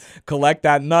to collect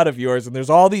that nut of yours, and there's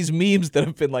all these memes that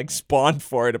have been like spawned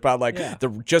for it about like the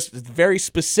just very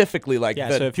specifically like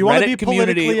the so if you want to Reddit be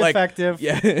community, politically like, effective,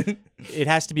 yeah, it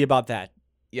has to be about that.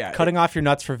 yeah, Cutting off your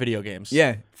nuts for video games.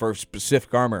 yeah, for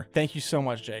specific armor. Thank you so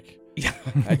much, Jake.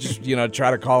 I just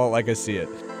try to call it like I see it.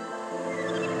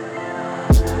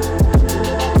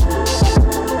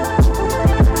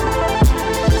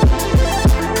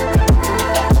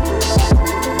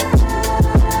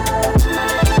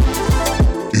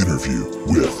 Interview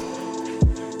with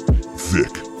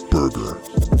Vic Berger.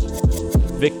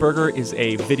 Vic Berger is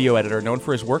a video editor known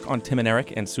for his work on Tim and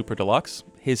Eric and Super Deluxe.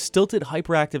 His stilted,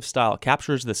 hyperactive style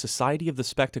captures the society of the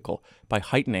spectacle by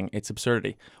heightening its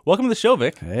absurdity. Welcome to the show,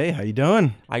 Vic. Hey, how you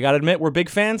doing? I gotta admit, we're big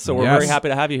fans, so we're Yes. very happy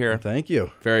to have you here. Thank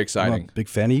you. Very I'm exciting. a big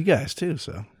fan of you guys too.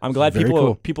 So I'm glad Very people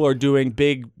cool. people are doing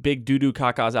big doo-doo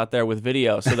cacas out there with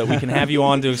video so that we can have you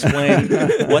on to explain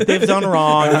what they've done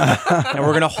wrong. And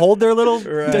we're gonna hold their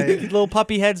little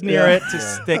puppy heads near it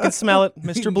so they can smell it.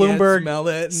 Mr. Bloomberg, smell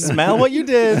it. smell what you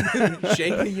did.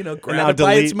 Shake it, grab Now it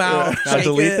by its delete- mouth. Now shake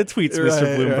delete it. the tweets,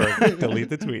 Mr. Bloomberg. Delete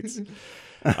the tweets.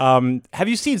 Have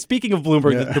you seen, speaking of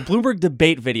Bloomberg, the Bloomberg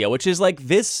debate video, which is like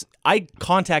this? I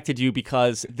contacted you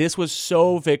because this was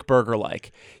so Vic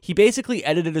Berger-like. He basically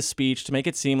edited a speech to make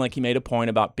it seem like he made a point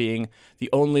about being the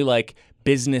only like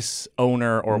business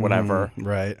owner or whatever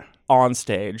right. on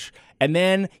stage. And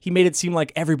then he made it seem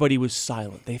like everybody was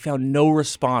silent. They found no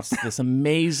response to this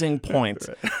amazing point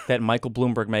that Michael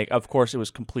Bloomberg made. Of course, it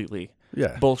was completely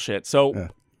bullshit. So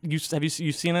you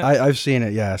seen it? I've seen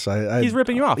it. Yes, He's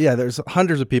ripping you off. Yeah, there's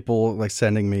hundreds of people like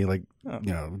sending me like,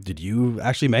 did you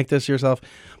actually make this yourself?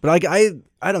 But like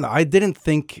I don't know. I didn't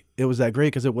think it was that great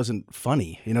because it wasn't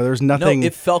funny. There's nothing. No,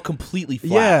 it felt completely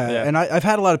flat. Yeah, and I've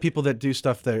had a lot of people that do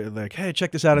stuff that are like, hey,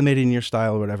 check this out, I made it in your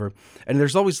style or whatever. And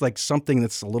there's always like something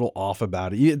that's a little off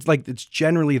about it. It's like it's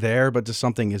generally there, but just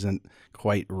something isn't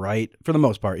quite right for the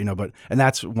most part, But and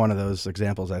that's one of those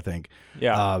examples, I think.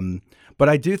 Yeah. But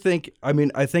I do think,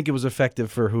 I think it was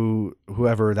effective for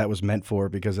whoever that was meant for,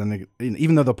 because then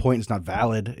even though the point is not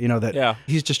valid, that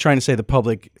he's just trying to say the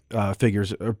public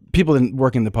figures or people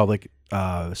working in the public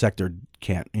sector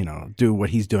can't, do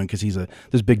what he's doing because he's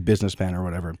this big businessman or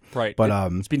whatever. Right. But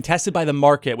it's been tested by the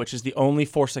market, which is the only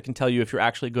force that can tell you if you're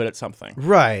actually good at something.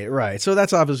 Right. So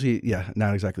that's obviously,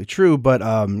 not exactly true. But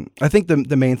I think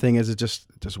the main thing is it just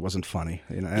wasn't funny.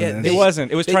 It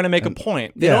wasn't. It was trying to make a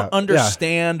point. They don't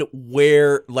understand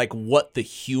where, like, what the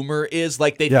humor is.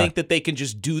 Like, they think that they can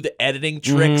just do the editing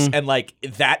tricks and, like,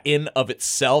 that in of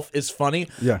itself is funny.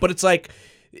 Yeah. But it's like,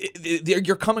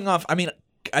 you're coming off. I mean,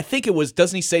 I think it was.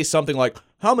 Doesn't he say something like,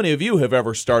 "How many of you have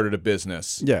ever started a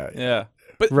business?" Yeah.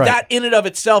 But that in and of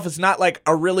itself is not like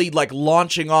a really like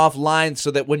launching off line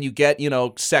so that when you get,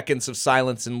 seconds of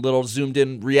silence and little zoomed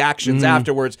in reactions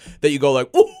afterwards that you go like,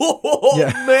 oh,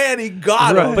 man, he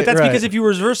got him. But that's because if you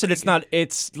reverse it,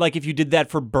 it's like if you did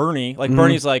that for Bernie, like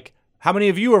Bernie's like, how many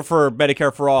of you are for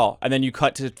Medicare for all? And then you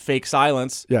cut to fake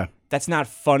silence. Yeah. That's not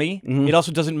funny. It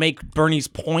also doesn't make Bernie's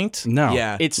point. No.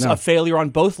 Yeah. It's a failure on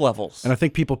both levels. And I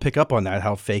think people pick up on that,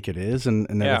 how fake it is and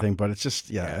everything. But it's just,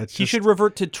 He should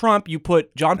revert to Trump. You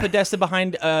put John Podesta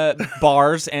behind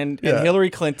bars and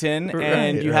Hillary Clinton,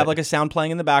 and you have like a sound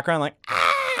playing in the background, like,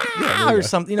 or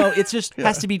something. It's just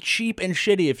has to be cheap and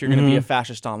shitty if you're going to be a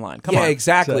fascist online. Come on. Yeah,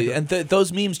 exactly. And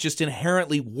those memes just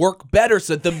inherently work better.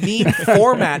 So the meme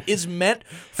format is meant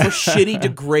for shitty,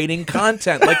 degrading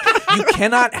content. Like you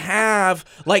cannot have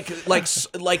like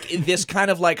this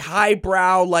kind of like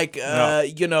highbrow, like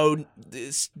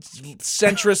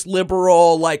centrist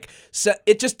liberal, like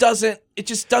it just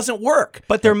doesn't work.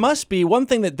 But there must be one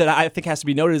thing that I think has to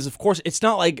be noted is, of course, it's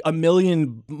not like a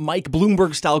million Mike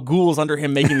Bloomberg style ghouls under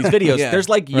him making these videos. There's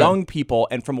like young people,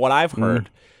 and from what I've heard,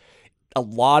 a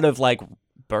lot of like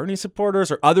Bernie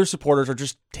supporters or other supporters are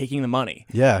just taking the money.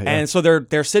 Yeah. And so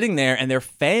they're sitting there and they're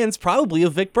fans probably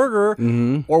of Vic Berger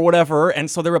or whatever, and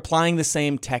so they're applying the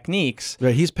same techniques.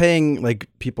 Right, he's paying like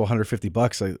people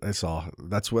 $150. I saw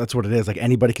that's what it is. Like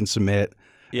anybody can submit.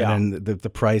 Yeah. And then the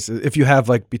price, if you have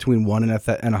like between 1 and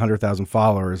 100,000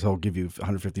 followers, he'll give you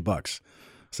 $150.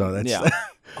 So that's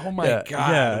Oh my God.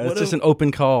 Yeah, it's just an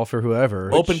open call for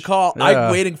whoever. Open call.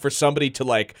 I'm waiting for somebody to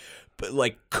like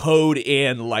code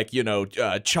in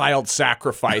child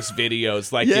sacrifice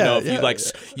videos, like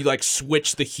if you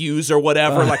switch the hues or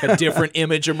whatever, like a different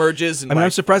image emerges. And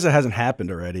I'm surprised that hasn't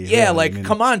happened already.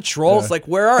 Come on, trolls, like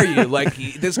where are you? Like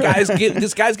this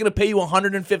guy's gonna pay you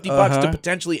 $150 to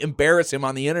potentially embarrass him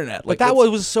on the internet. Like, but that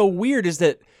was so weird is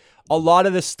that a lot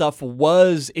of this stuff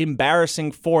was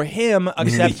embarrassing for him,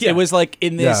 except it was like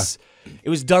in this.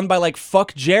 It was done by like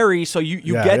fuck Jerry, so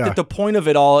you get that the point of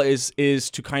it all is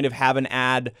to kind of have an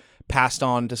ad passed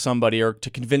on to somebody or to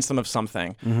convince them of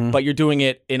something, but you're doing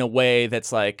it in a way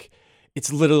that's like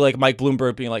it's literally like Mike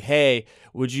Bloomberg being like, "Hey,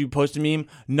 would you post a meme?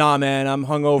 Nah, man, I'm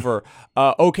hungover.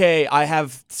 Okay, I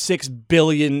have $60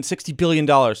 billion.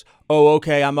 Oh,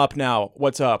 okay, I'm up now.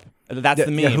 What's up?" That's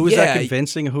the meme. Yeah, who is that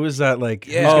convincing? Who is that like?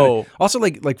 Also,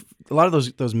 like a lot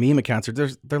of those meme accounts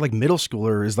they're like middle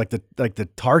schoolers, like the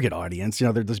target audience.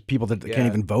 There's people that can't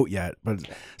even vote yet. But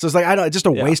so it's like it's just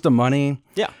a waste of money.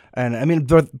 Yeah. And I mean,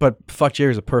 but Fuck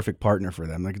Jerry is a perfect partner for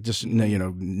them. Like just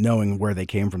knowing where they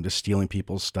came from, just stealing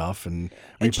people's stuff and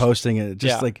reposting it.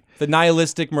 Just like the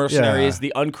nihilistic mercenaries,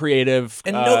 the uncreative,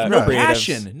 and no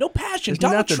passion. No passion.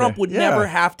 Donald Trump would never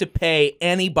have to pay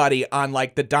anybody on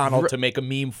like the Donald to make a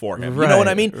meme for him. You know what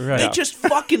I mean? Right. They just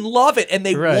fucking love it and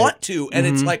they want to, and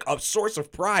it's like a source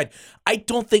of pride. I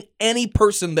don't think any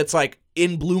person that's like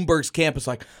in Bloomberg's camp is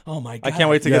like, oh my God, I can't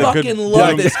wait to get a good. Fucking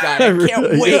love this guy. I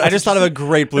can't wait. I just thought of a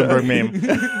great Bloomberg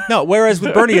meme. No, whereas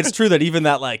with Bernie, it's true that even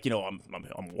that like I'm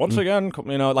once again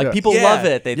people love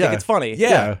it. They think it's funny.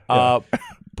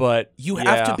 But you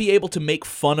have to be able to make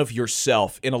fun of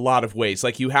yourself in a lot of ways.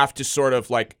 Like you have to sort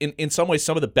of like in some ways,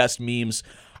 some of the best memes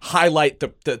highlight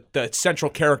the central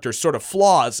character's sort of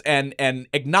flaws and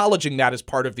acknowledging that as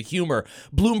part of the humor.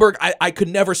 Bloomberg, I could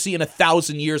never see in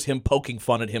 1,000 years him poking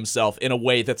fun at himself in a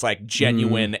way that's like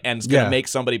genuine and is going to make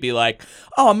somebody be like,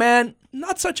 oh man,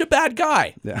 not such a bad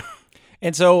guy. Yeah.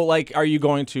 And so like, are you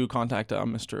going to contact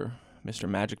Mr.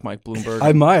 Magic Mike Bloomberg?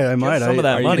 I might. Some of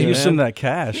that money, use some of that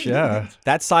cash. Yeah.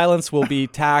 That silence will be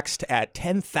taxed at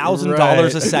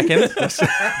 $10,000 a second.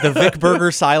 The Vic Berger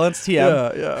silence,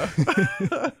 TM.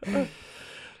 Yeah.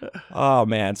 Oh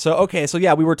man. So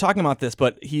we were talking about this,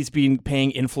 but he's been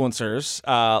paying influencers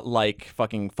like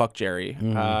fucking Fuck Jerry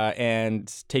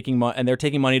and taking money, and they're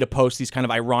taking money to post these kind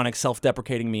of ironic,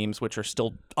 self-deprecating memes, which are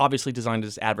still obviously designed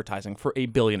as advertising for a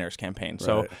billionaire's campaign.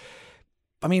 So.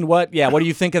 I mean, what do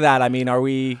you think of that? I mean, are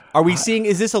we seeing?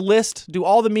 Is this a list? Do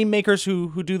all the meme makers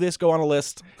who do this go on a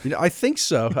list? I think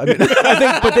so. I mean,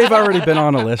 but they've already been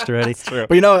on a list already. That's true.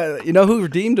 But who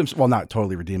redeemed himself? Well, not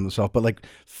totally redeemed himself, but like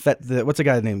what's the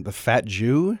guy named the Fat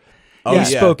Jew? He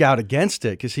spoke out against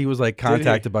it because he was like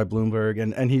contacted by Bloomberg,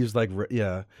 and he was like,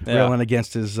 railing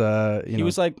against his. He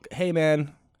was like, "Hey,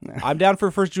 man. I'm down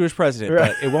for first Jewish president,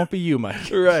 but it won't be you,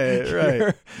 Mike."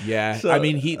 Right. Yeah, so, I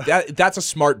mean, that's a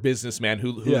smart businessman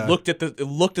who looked at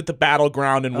the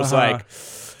battleground and was like,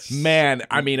 "Man,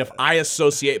 I mean, if I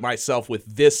associate myself with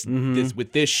this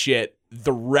with this shit,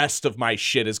 the rest of my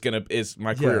shit is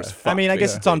my career is fucked. I mean, I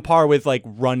guess it's on par with like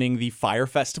running the Fire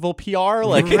Festival PR.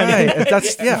 Like, right.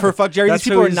 That's for fuck Jerry. These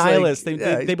people are nihilists. Like,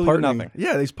 they believe in nothing.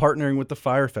 Yeah, he's partnering with the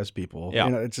Firefest people. Yeah.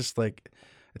 It's just like,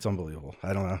 it's unbelievable.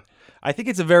 I don't know. I think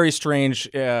it's a very strange,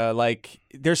 like,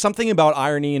 there's something about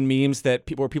irony and memes that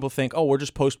where people think, oh, we're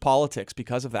just post-politics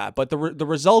because of that. But the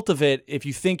result of it, if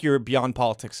you think you're beyond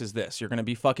politics, is this. You're going to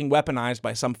be fucking weaponized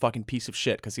by some fucking piece of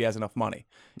shit because he has enough money.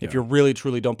 Yeah. If you really,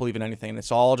 truly don't believe in anything, and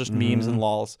it's all just memes and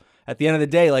lols. At the end of the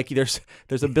day, like, there's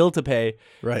a bill to pay,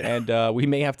 right? And we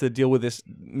may have to deal with this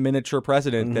miniature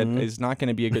president that is not going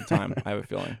to be a good time, I have a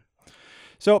feeling.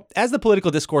 So as the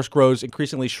political discourse grows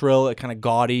increasingly shrill, kind of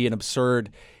gaudy and absurd,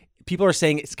 people are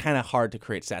saying it's kind of hard to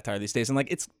create satire these days. And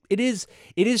like it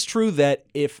is true that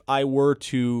if I were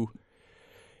to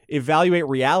evaluate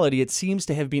reality, it seems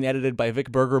to have been edited by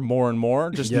Vic Berger more and more,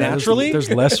 just naturally.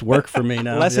 There's less work for me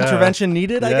now. Less intervention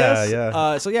needed, I guess.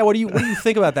 Yeah. So yeah, what do you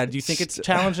think about that? Do you think it's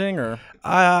challenging or?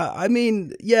 I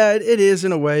mean, yeah, it is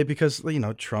in a way because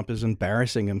Trump is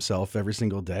embarrassing himself every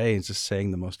single day. He's just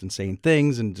saying the most insane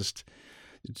things and just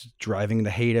driving the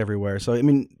hate everywhere. So I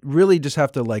mean, really, just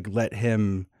have to like let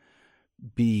him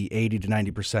be 80 to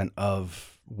 90%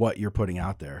 of what you're putting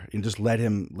out there, and just let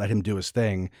him do his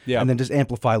thing, and then just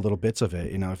amplify little bits of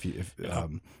it.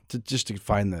 To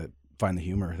find the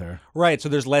humor there. Right. So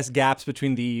there's less gaps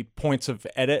between the points of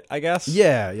edit, I guess.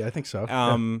 Yeah, I think so.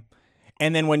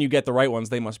 And then when you get the right ones,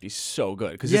 they must be so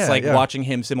good because it's like watching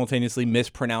him simultaneously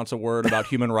mispronounce a word about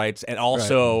human rights and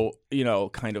also,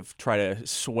 kind of try to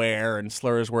swear and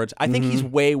slur his words. I think he's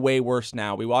way, way worse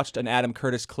now. We watched an Adam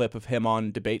Curtis clip of him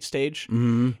on Debate Stage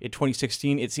in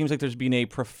 2016. It seems like there's been a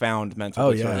profound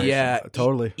mental disorder. Yeah,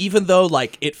 totally. Even though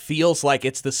like it feels like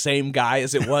it's the same guy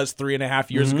as it was 3.5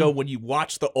 years ago, when you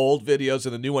watch the old videos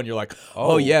and the new one, you're like,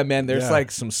 oh yeah, man, there's like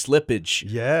some slippage.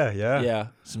 Yeah.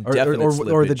 Some definite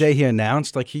slippage. Or the day he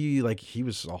announced, he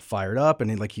was all fired up and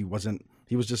he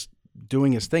was just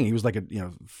doing his thing. He was like a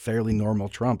fairly normal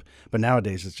Trump, but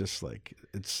nowadays it's like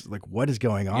what is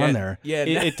going on there? Yeah,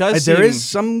 it does. There is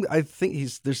some. I think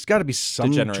there's got to be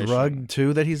some drug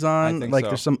too that he's on. I think like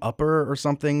so. there's some upper or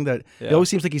something that it always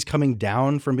seems like he's coming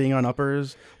down from being on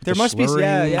uppers. There must be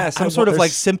some sort of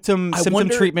like symptom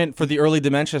treatment for the early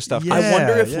dementia stuff. Yeah, I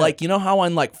wonder if like how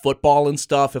on like football and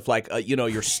stuff, if like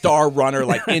your star runner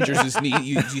like injures his knee,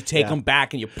 you take him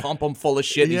back and you pump him full of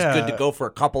shit. And he's good to go for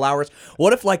a couple hours.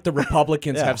 What if like the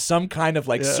Republicans have some kind of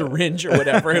like syringe or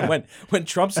whatever, and when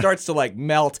Trump starts to like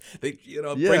melt, they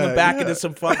bring him back into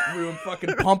some fucking room,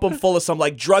 fucking pump him full of some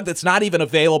like drug that's not even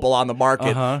available on the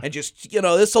market, and just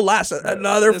this will last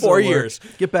another 4 years.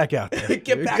 Get back out there.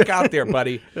 Get back out there,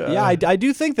 buddy. Yeah, I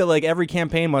do think that like every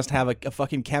campaign must have a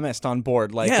fucking chemist on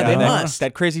board. Like they must.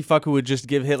 That crazy fuck who would just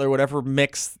give Hitler whatever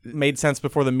mix made sense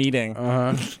before the meeting,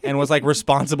 and was like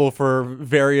responsible for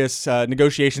various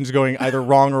negotiations going either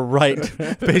wrong or right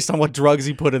based on what drugs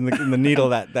he put in the needle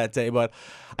that day. But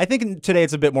I think today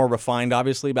it's a bit more refined.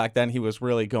 Obviously, back then he was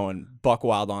really going buck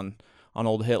wild on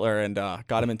old Hitler and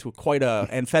got him into quite a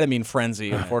amphetamine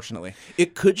frenzy, unfortunately.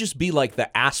 It could just be like the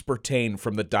aspartame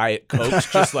from the Diet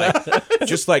Cokes,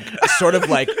 just like sort of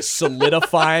like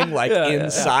solidifying like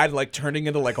inside, like turning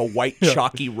into like a white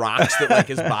chalky rocks that like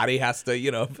his body has to,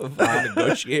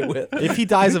 negotiate with. If he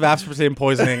dies of aspartame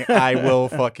poisoning, I will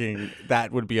that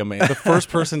would be amazing. The first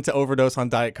person to overdose on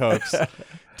Diet Cokes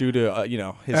due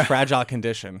to, his fragile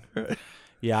condition.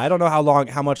 Yeah, I don't know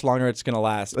how much longer it's gonna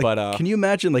last, but can you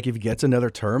imagine like if he gets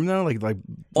another term though? Like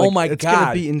oh my it's God,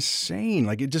 gonna be insane.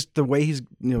 Like it just the way he's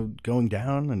going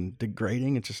down and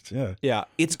degrading. It's just yeah.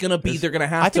 It's gonna be. They're gonna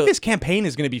have. I think this campaign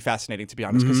is gonna be fascinating, to be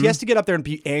honest, because he has to get up there and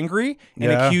be angry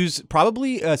and accuse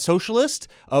probably a socialist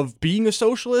of being a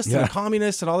socialist and a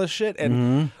communist and all this shit.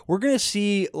 And we're gonna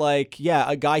see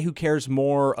a guy who cares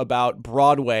more about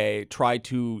Broadway try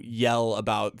to yell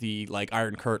about the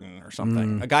Iron Curtain or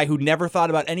something. A guy who never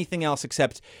thought about anything else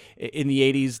except in the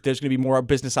 80s there's going to be more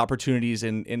business opportunities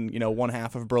in one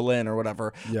half of Berlin or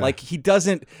whatever. Like he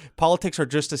doesn't. Politics are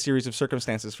just a series of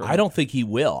circumstances for him. I don't think he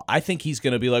will. I think he's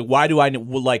going to be like, why do I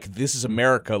this is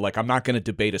America. Like I'm not going to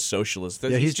debate a socialist.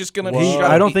 He's just going to be.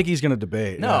 I don't think he's going to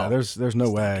debate. No, there's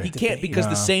no way he can't because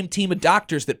the same team of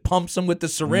doctors that pumps him with the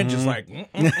syringe is like,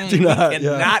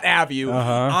 not have you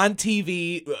on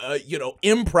TV.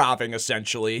 Improving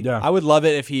essentially. Yeah. I would love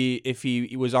it if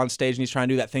he was on stage and he's trying to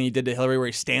do that thing he did to Hillary where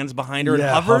he stands behind her and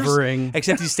hovers. Hovering.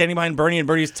 Except he's standing behind Bernie and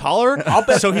Bernie's taller.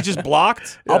 So he just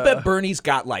blocked. I'll bet Bernie's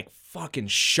got fucking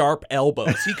sharp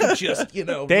elbows. He could just,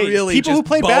 really people just who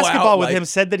play bow basketball out with him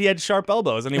said that he had sharp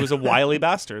elbows and he was a wily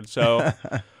bastard. So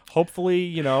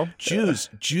hopefully,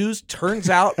 Jews turns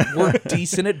out we're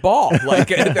decent at ball.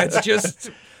 That's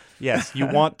just Yes, you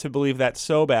want to believe that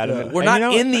so bad. We're not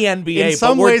in the NBA. In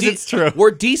some but we're ways, it's true.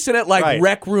 We're decent at like Right.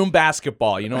 rec room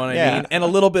basketball. You know what I mean? And a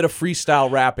little bit of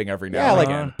freestyle rapping every now Yeah, and like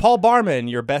again. Paul Barman,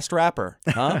 your best rapper.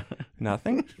 Huh?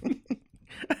 Nothing.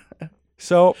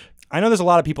 So I know there's a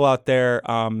lot of people out there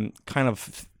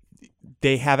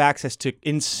they have access to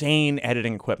insane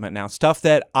editing equipment now. Stuff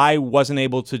that I wasn't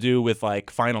able to do with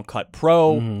like Final Cut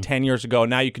Pro 10 years ago.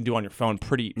 Now you can do on your phone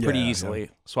pretty easily. Yeah.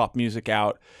 Swap music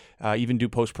out, even do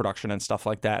post-production and stuff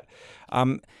like that.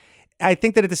 I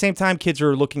think that at the same time, kids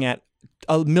are looking at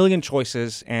a million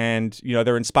choices, and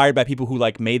they're inspired by people who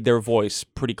like made their voice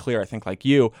pretty clear. I think like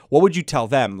you. What would you tell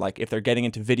them? Like if they're getting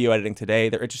into video editing today,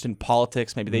 they're interested in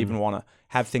politics. Maybe they even want to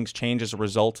have things change as a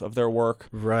result of their work.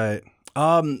 Right.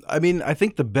 I mean, I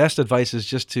think the best advice is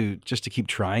just to keep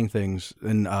trying things,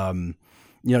 and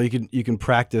you can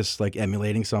practice like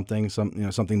emulating something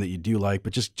that you do like,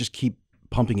 but just keep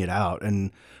pumping it out,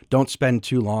 and don't spend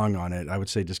too long on it. I would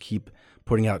say just keep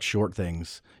putting out short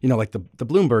things, like the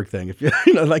Bloomberg thing. If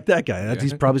like that guy,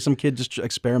 he's probably some kid just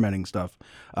experimenting stuff.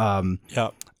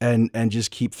 And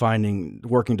just keep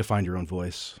working to find your own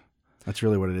voice. That's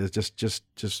really what it is.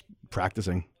 Just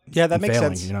practicing. Yeah, that makes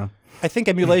failing, sense. I think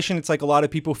emulation, it's like a lot of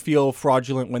people feel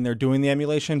fraudulent when they're doing the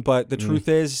emulation, but the truth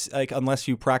is, like, unless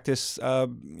you practice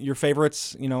your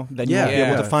favorites, then you won't be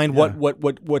able to find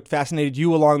what fascinated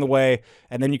you along the way,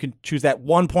 and then you can choose that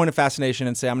one point of fascination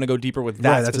and say, I'm going to go deeper with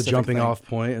that. Yeah, that's a jumping off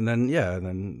point, and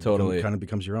then Totally. it kind of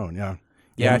becomes your own. Yeah.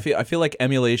 Yeah, I feel like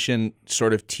emulation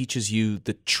sort of teaches you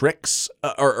the tricks,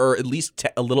 or at least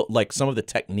a little, like some of the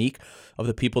technique of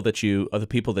the people that you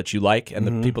like, and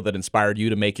the people that inspired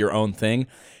you to make your own thing.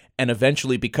 And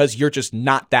eventually, because you're just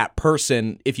not that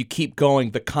person, if you keep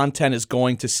going, the content is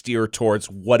going to steer towards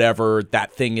whatever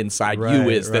that thing inside you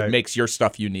is that makes your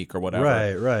stuff unique or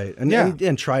whatever. Right.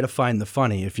 And try to find the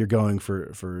funny if you're going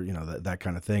for that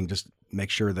kind of thing. Just make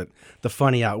sure that the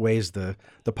funny outweighs the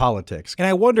politics. And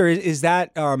I wonder, is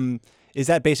that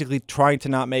basically trying to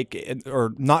not make it,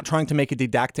 or not trying to make a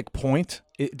didactic point?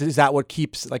 Is that what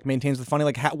maintains the funny?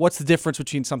 Like, what's the difference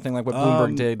between something like what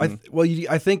Bloomberg did?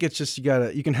 I think it's just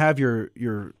you can have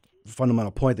your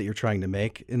fundamental point that you're trying to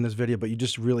make in this video, but you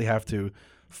just really have to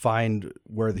find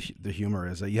where the humor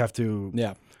is. You have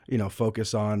to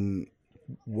focus on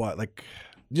what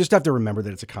you just have to remember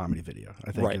that it's a comedy video,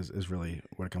 I think is really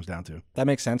what it comes down to. That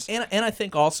makes sense. And I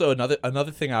think also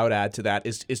another thing I would add to that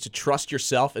is to trust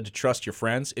yourself and to trust your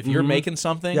friends. If you're making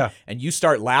something and you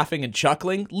start laughing and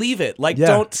chuckling, leave it.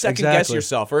 Don't second guess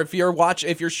yourself. Or if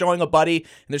you're showing a buddy and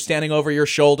they're standing over your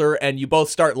shoulder and you both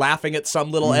start laughing at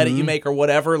some little edit you make or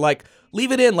whatever,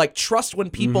 leave it in. Trust when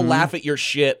people laugh at your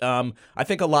shit. I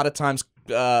think a lot of times,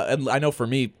 and I know for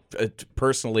me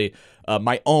personally,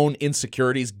 my own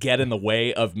insecurities get in the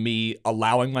way of me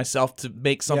allowing myself to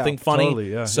make something funny.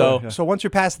 Totally, yeah. So once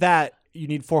you're past that, you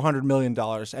need $400 million,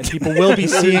 and people will be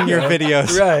seeing your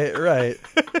videos. Right.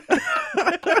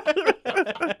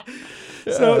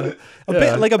 So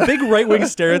a big right-wing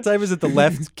stereotype is that the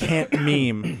left can't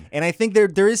meme, and I think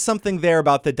there is something there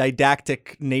about the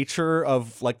didactic nature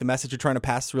of the message you're trying to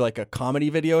pass through a comedy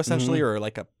video essentially, or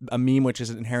a meme which is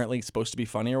inherently supposed to be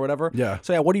funny or whatever. Yeah.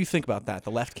 So what do you think about that?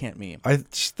 The left can't meme. I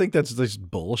just think that's just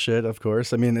bullshit. Of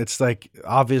course, I mean it's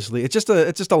obviously it's just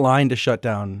a line to shut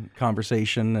down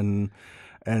conversation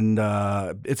and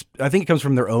I think it comes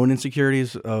from their own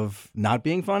insecurities of not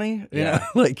being funny. You know?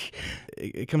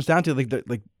 It comes down to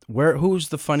who's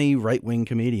the funny right wing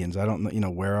comedians? I don't know.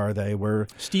 Where are they?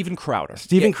 Steven Crowder.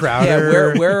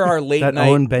 Yeah, where are late that night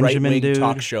Owen Benjamin right-wing dude?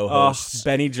 talk show hosts?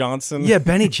 Benny Johnson. Yeah,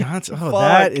 Benny Johnson. Oh,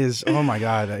 that is. Oh my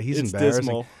God, he's it's embarrassing.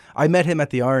 Dismal. I met him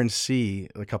at the RNC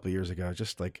a couple of years ago.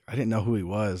 Just I didn't know who he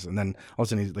was, and then all of a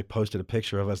sudden he posted a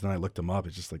picture of us, and then I looked him up.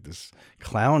 It's just this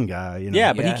clown guy.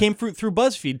 Yeah, but he came through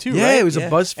BuzzFeed too. Yeah, right? he was a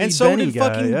BuzzFeed, and so Benny did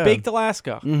guy, fucking Baked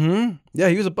Alaska. Mm-hmm. Yeah,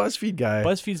 he was a BuzzFeed guy.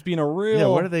 BuzzFeed's being a real. Yeah,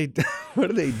 what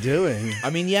are they doing? I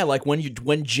mean,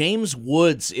 when James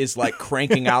Woods is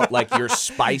cranking out your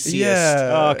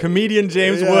spiciest. Comedian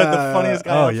James Wood, the funniest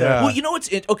guy out there. Well, you know what's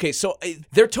okay? So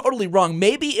they're totally wrong.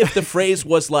 Maybe if the phrase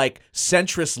was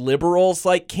centrist liberals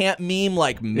can't meme,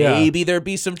 maybe there'd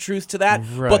be some truth to that.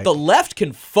 Right. But the left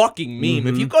can fucking meme.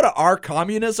 If you go to Our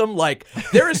Communism,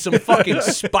 there is some fucking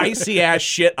spicy ass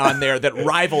shit on there that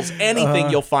rivals anything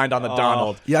you'll find on the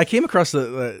Donald. Yeah, I came across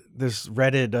this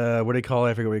Reddit. What do you call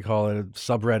it? I forget what you call it.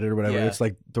 Subreddit or whatever. Yeah. It's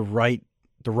the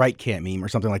right can't meme or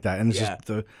something like that. And it's just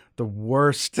the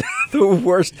worst, the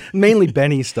worst. Mainly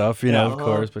Benny stuff, of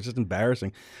course, but it's just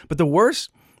embarrassing. But the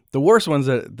worst ones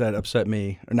that upset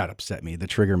me, or not upset me, that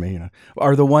trigger me,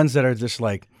 are the ones that are just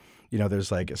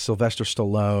there's like Sylvester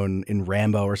Stallone in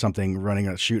Rambo or something running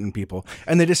out shooting people,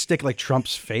 and they just stick like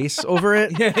Trump's face over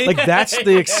it. Like that's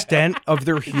the extent of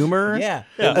their humor. Yeah.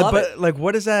 But like,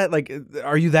 what is that? Like,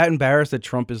 are you that embarrassed that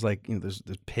Trump is like, there's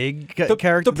pig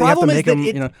character? The problem they have to is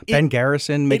make that him, Ben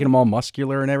Garrison, making him all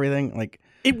muscular and everything. Like,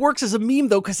 it works as a meme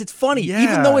though, because it's funny, Yeah,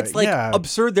 even though it's like yeah.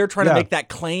 absurd. They're trying to make that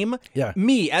claim. Yeah.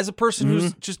 Me as a person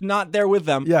who's just not there with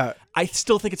them. Yeah. I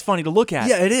still think it's funny to look at.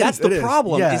 Yeah, it is. That's the It is.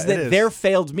 problem. Yeah, is that it is. their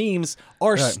failed memes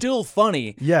are still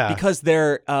funny. Yeah. Because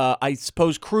they're, I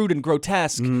suppose, crude and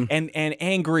grotesque and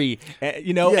angry.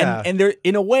 Yeah. And they're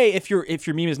in a way, if your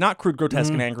meme is not crude,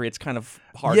 grotesque, and angry, it's kind of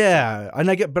hard. Yeah, and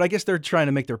I guess they're trying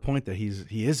to make their point that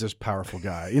he is this powerful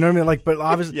guy. You know what I mean? Like, but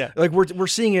obviously, like we're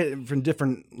seeing it from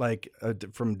different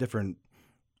different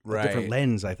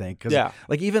lens, I think. Cause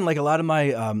like even like a lot of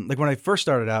my like when I first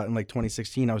started out in like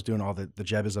 2016, I was doing all the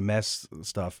Jeb is a mess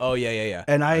stuff. Oh yeah.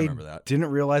 And I remember that. didn't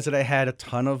realize that I had a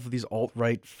ton of these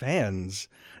alt-right fans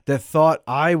that thought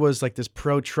I was like this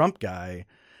pro-Trump guy.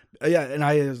 Yeah, and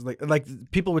I was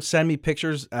like people would send me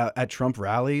pictures at Trump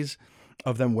rallies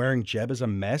of them wearing Jeb is a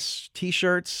mess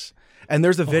t-shirts. And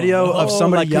there's a video of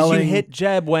somebody yelling. You hit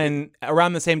Jeb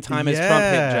around the same time as Trump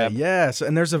hit Jeb. Yes,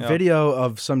 and there's a video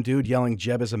of some dude yelling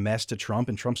Jeb is a mess to Trump,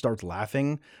 and Trump starts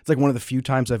laughing. It's like one of the few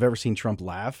times I've ever seen Trump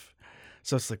laugh.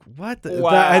 So it's like, what?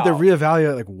 I had to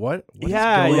reevaluate, like, what is going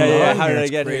on? How did I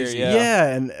It's get crazy. here?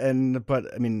 Yeah,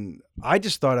 but I mean, I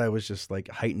just thought I was just like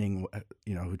heightening,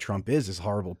 who Trump is, this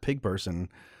horrible pig person.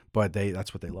 But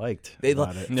that's what they liked.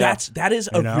 About it. That is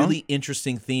a really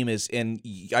interesting theme. And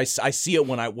I see it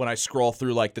when I scroll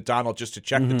through like the Donald just to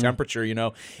check the temperature.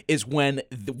 Is when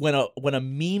a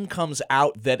meme comes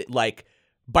out that like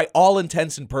by all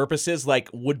intents and purposes like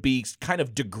would be kind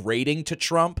of degrading to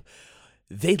Trump.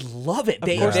 They love it. Of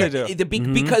course they do.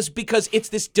 Because it's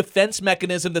this defense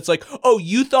mechanism that's like, oh,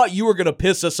 you thought you were going to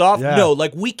piss us off? Yeah. No,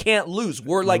 like we can't lose.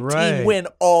 We're like team win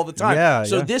all the time. Yeah,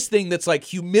 so this thing that's like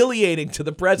humiliating to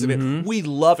the president, we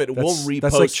love it. We'll repost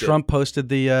That's like it. Trump posted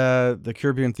the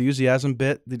Curb Your Enthusiasm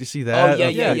bit. Did you see that? Oh,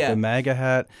 yeah, Like, the MAGA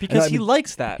hat. Because And he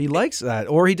likes that. He likes that.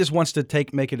 Or he just wants to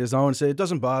make it his own and say, it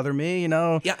doesn't bother me,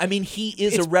 Yeah, I mean, he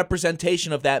is a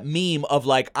representation of that meme of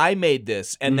like, I made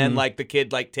this. And then like the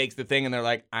kid like takes the thing and they're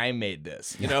like, I made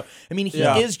this. I mean, he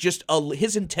is just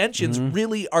his intentions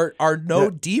really are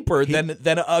no deeper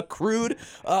than a crude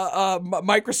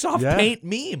Microsoft Paint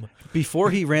meme. Before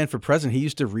he ran for president, he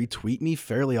used to retweet me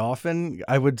fairly often.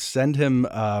 I would send him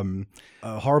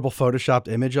a horrible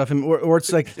photoshopped image of him, or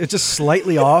it's like it's just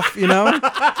slightly off,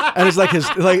 and it's like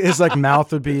his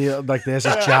mouth would be like this,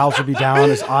 his jowls would be down,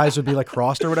 his eyes would be like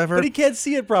crossed or whatever. But he can't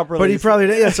see it properly. But he probably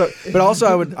did. Yeah. So, but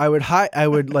also I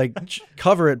would like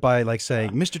cover it by like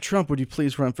saying, "Mr. Trump, would you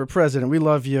please run for president? We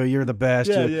love you. You're the best.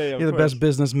 You're the best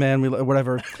businessman.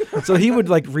 Whatever." So he would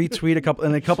like retweet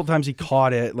a couple times he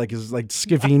caught it. Like his like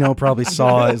Scavino probably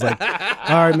saw it. He's like,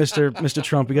 "All right, Mr.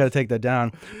 Trump, we got to take that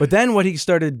down." But then what he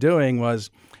started doing was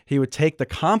he would take the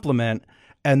compliment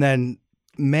and then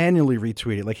manually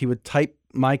retweet it. Like he would type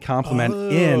my compliment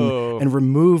in and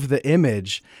remove the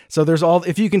image. So there's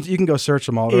if you can go search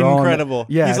them all. They're incredible. All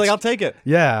yeah, he's like, I'll take it.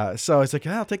 Yeah. So it's like,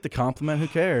 I'll take the compliment. Who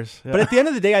cares? Yeah. But at the end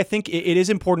of the day, I think it is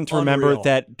important to remember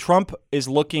that Trump is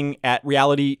looking at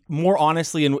reality more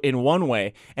honestly in one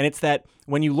way, and it's that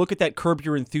when you look at that Curb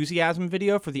Your Enthusiasm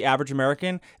video for the average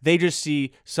American, they just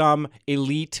see some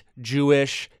elite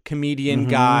Jewish comedian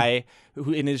guy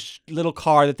who in his little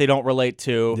car that they don't relate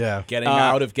to. Yeah. Getting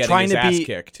out of getting his ass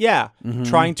kicked. Yeah.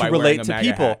 Trying to By relate wearing a to MAGA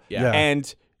people. hat. Yeah.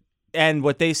 And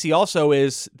what they see also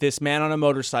is this man on a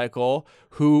motorcycle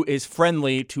who is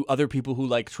friendly to other people who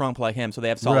like Trump like him. So they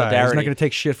have solidarity. Right. He's not going to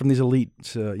take shit from these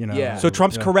elites, Yeah. So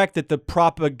Trump's correct that the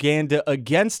propaganda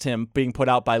against him being put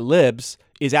out by libs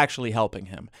is actually helping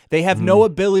him. They have no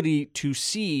ability to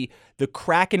see the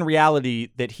crack in reality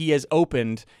that he has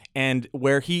opened and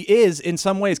where he is in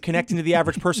some ways connecting to the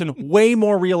average person way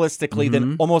more realistically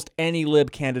than almost any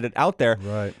lib candidate out there.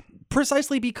 Right.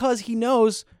 Precisely because he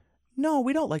knows, no,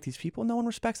 we don't like these people. No one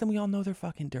respects them. We all know they're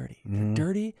fucking dirty. They're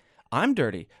dirty. I'm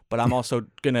dirty, but I'm also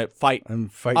going to fight.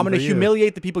 I'm going to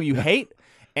humiliate the people you hate,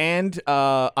 and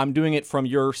I'm doing it from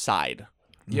your side.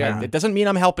 Yeah. Right? It doesn't mean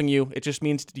I'm helping you. It just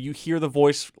means you hear the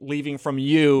voice leaving from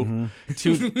you to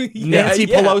Nancy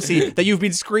Pelosi that you've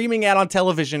been screaming at on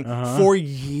television for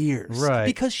years. Right.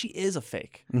 Because she is a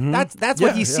fake. That's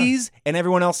what he sees and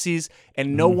everyone else sees,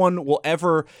 and no one will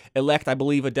ever elect, I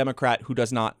believe, a Democrat who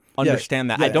does not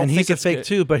understand that. I don't and think he's a it's fake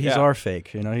too, but he's our fake.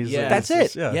 He's Yeah. That's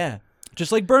it. Yeah.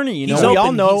 Just like Bernie, you know, He's we all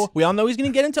open, know he's going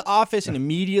to get into office and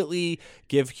immediately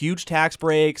give huge tax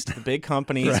breaks to the big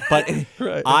companies. But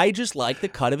I just like the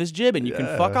cut of his jib, and you can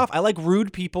fuck off. I like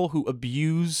rude people who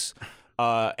abuse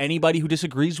anybody who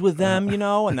disagrees with them, you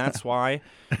know, and that's why.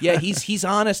 Yeah, he's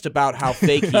honest about how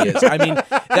fake he is. I mean,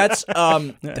 that's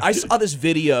I saw this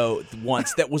video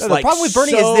once that was The like problem with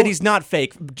Bernie is that he's not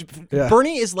fake. Yeah.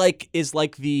 Bernie is like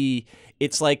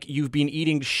it's like you've been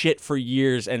eating shit for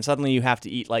years and suddenly you have to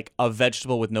eat like a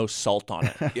vegetable with no salt on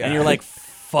it. And you're like,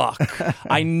 fuck,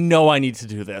 I know I need to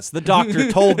do this. The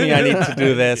doctor told me I need to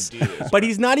do this. But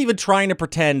he's not even trying to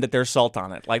pretend that there's salt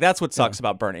on it. Like, that's what sucks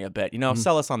about Bernie a bit. You know,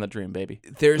 sell us on the dream, baby.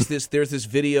 There's this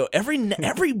video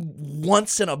every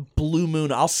once in a blue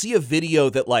moon I'll see a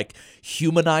video that like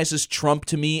humanizes Trump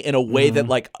to me in a way that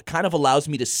like kind of allows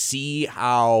me to see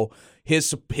how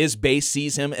his base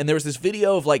sees him. And there was this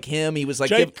video of like him. He was like,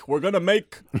 Jake, we're gonna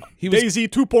make Daisy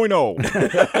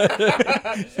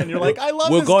 2.0. And you're like, I love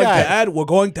this guy. We're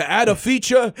going to add a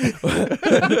feature.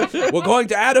 We're going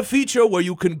to add a feature where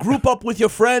you can group up with your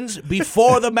friends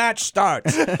before the match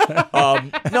starts.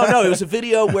 No, it was a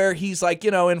video where he's like,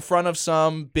 you know, in front of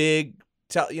some big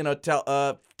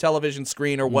television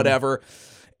screen or whatever.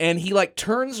 And he like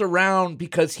turns around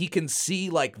because he can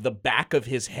see like the back of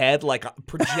his head like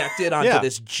projected onto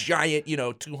this giant,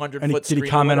 200-foot screen. Did he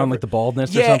comment on like the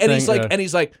baldness or Yeah, something? and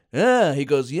he's like, he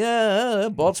goes,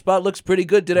 bald spot looks pretty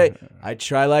good today. I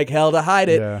try like hell to hide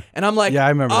it. Yeah. And I'm like, yeah, I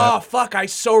remember that. Fuck, I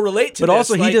so relate to but this.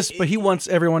 also like, he wants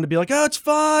everyone to be like, oh, it's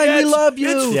fine, we love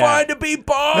you. It's fine to be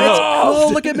bald.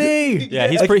 Oh, look at me. Yeah,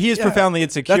 he's profoundly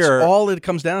insecure. That's all it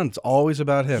comes down. It's always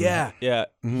about him. Yeah. Yeah.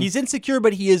 He's insecure,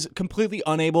 but he is completely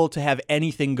unable to have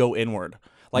anything go inward.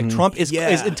 Like Trump is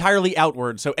entirely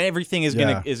outward, so everything is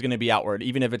gonna be outward,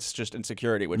 even if it's just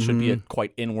insecurity, which should be a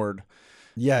quite inward.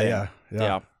 Yeah.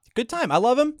 Good time. I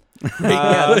love him.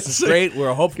 This is great.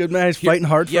 We're hoping good man. He's fighting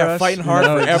hard for us. fighting hard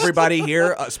for everybody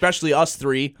here, especially us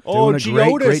three. Doing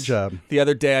a great job. The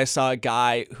other day, I saw a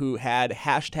guy who had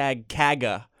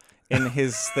 #CAGA in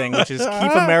his thing, which is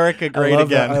Keep America Great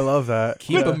Again. I love that.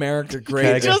 Keep America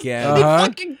Great Again. He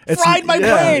fucking fried my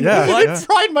brain.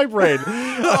 Fried my brain.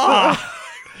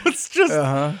 It's just...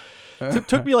 It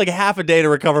took me like half a day to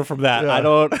recover from that. I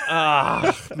don't...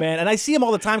 man. And I see him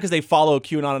all the time because they follow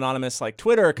QAnon Anonymous like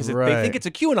Twitter because they think it's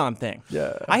a QAnon thing.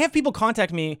 Yeah. I have people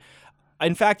contact me.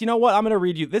 In fact, you know what? I'm going to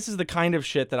read you. This is the kind of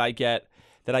shit that I get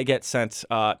sent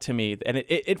to me, and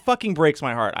it fucking breaks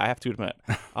my heart, I have to admit.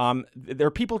 There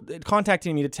are people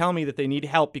contacting me to tell me that they need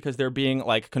help because they're being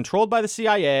like controlled by the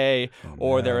CIA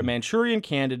or they're a Manchurian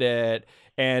candidate,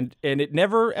 and it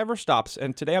never ever stops.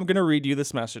 And today I'm going to read you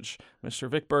this message, Mr.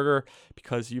 Vic Berger,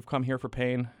 because you've come here for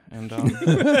pain, and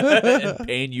And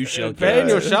pain you shall get. pain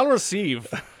you shall receive.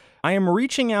 I am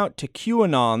reaching out to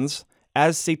QAnons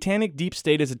as satanic deep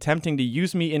state is attempting to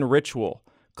use me in ritual.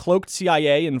 Cloaked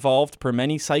CIA involved per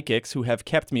many psychics who have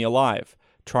kept me alive.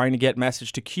 Trying to get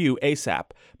message to Q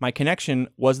ASAP. My connection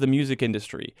was the music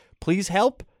industry. Please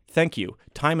help? Thank you.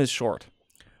 Time is short.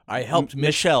 I helped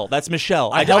Michelle. That's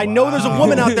Michelle. I know there's a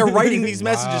woman out there writing these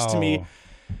messages to me.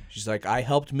 She's like, I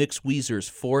helped mix Weezer's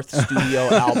 4th studio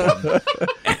album.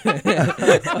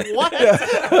 What?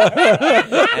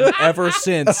 And ever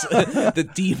since, the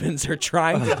demons are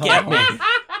trying to get me.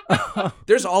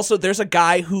 There's a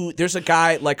guy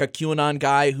like a QAnon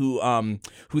guy who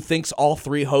thinks all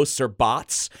 3 hosts are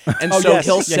bots, and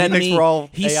he'll send me.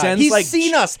 He's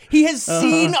seen us. He has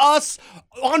seen us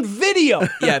on video.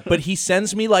 Yeah, but he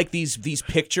sends me like these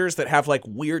pictures that have like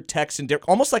weird text and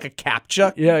almost like a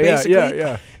CAPTCHA.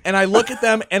 Yeah. And I look at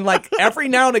them, and like every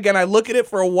now and again, I look at it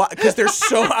for a while because they're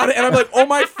so out of, and I'm like, oh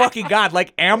my fucking god,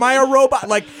 like, am I a robot?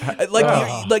 Like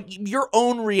your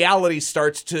own reality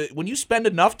starts to, when you spend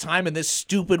enough time in this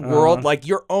stupid world, like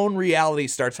your own reality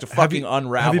starts to fucking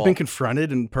unravel. Have you been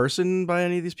confronted in person by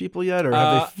any of these people yet, or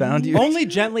have they found you? Only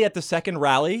gently at the second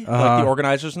rally, like the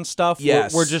organizers and stuff.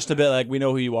 Yes. We're just a bit like, we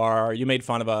know who you are. You made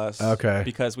fun of us. Okay.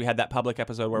 Because we had that public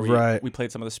episode where we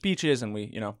played some of the speeches and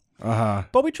we,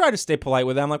 But we try to stay polite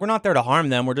with them. Like, we're not there to harm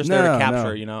them. We're just there to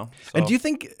capture, So. And do you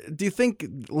think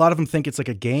a lot of them think it's like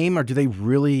a game, or do they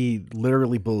really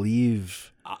literally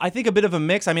believe? I think a bit of a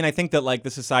mix. I mean, I think that like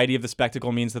the society of the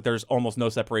spectacle means that there's almost no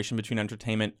separation between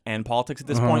entertainment and politics at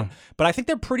this point. But I think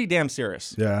they're pretty damn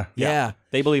serious. Yeah.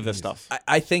 They believe this stuff.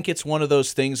 I think it's one of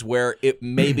those things where it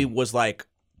maybe was like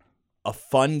a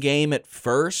fun game at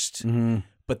first,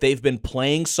 but they've been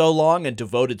playing so long and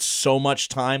devoted so much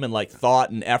time and like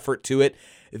thought and effort to it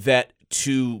that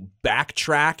to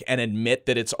backtrack and admit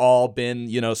that it's all been,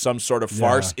 some sort of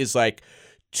farce is like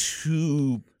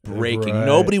too breaking. Right.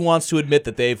 Nobody wants to admit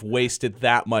that they've wasted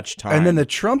that much time. And then the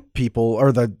Trump people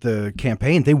or the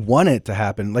campaign, they want it to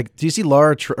happen. Like, do you see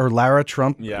Lara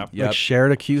Trump? Yeah. Like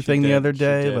shared a Q thing the other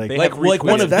day. did. Like, They like have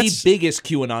one of the That's- biggest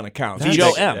QAnon accounts, That's-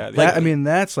 Joe M. yeah, that, I mean,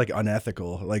 that's like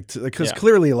unethical. Like, because Yeah.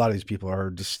 clearly a lot of these people are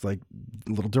just like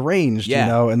a little deranged, Yeah.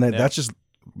 you know, and that's just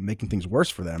making things worse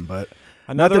for them. But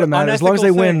Another not that it matters. As long as they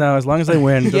unethical win, thing. though. As long as they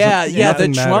win.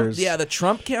 Nothing matters. The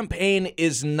Trump campaign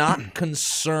is not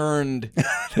concerned.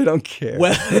 They don't care.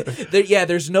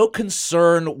 There's no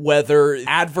concern whether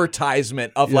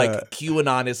advertisement of Yeah. like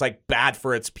QAnon is like bad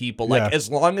for its people. Like Yeah. as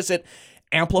long as it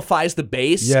amplifies the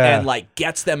base Yeah. and like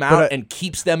gets them out and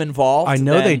keeps them involved. I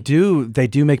know they then-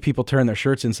 do make people turn their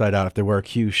shirts inside out if they wear a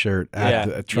Q shirt at Yeah.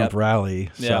 the Trump Yep. rally.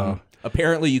 So. Yeah.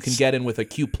 Apparently, you can get in with a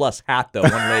Q plus hat, though.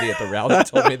 One lady at the rally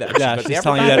told me that. Yeah, She goes, she's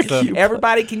telling you that's the-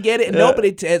 everybody can get it, and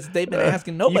nobody they've been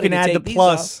asking nobody You can to add take the these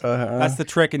plus. off. That's the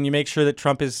trick, and you make sure that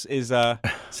Trump is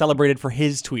celebrated for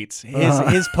his tweets,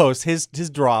 his posts, his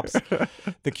drops,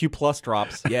 the Q plus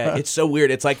drops. Yeah, it's so weird.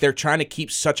 It's like they're trying to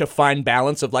keep such a fine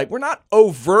balance of like, we're not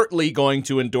overtly going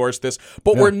to endorse this,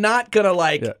 but we're not going to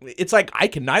like, it's like I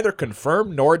can neither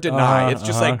confirm nor deny. It's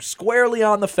just like squarely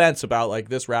on the fence about like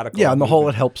this radical. Yeah, on the whole,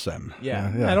 movement. it helps them.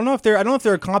 Yeah. I don't know if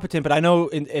they're competent, but I know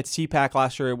at CPAC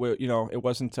last year, it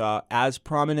wasn't as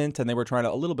prominent, and they were trying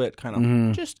to a little bit kind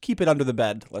of just keep it under the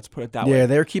bed. Let's put it that way. Yeah,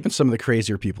 they were keeping some of the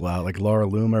crazier people out, like Laura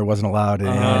Loomer wasn't allowed in.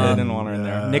 They didn't want her in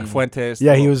there. Nick Fuentes,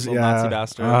 Yeah, the he was little Nazi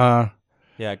bastard.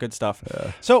 Yeah, good stuff.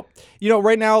 So,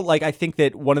 right now, like, I think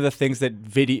that one of the things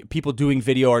that people doing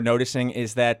video are noticing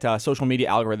is that social media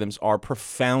algorithms are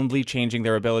profoundly changing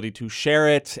their ability to share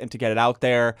it and to get it out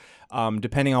there,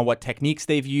 depending on what techniques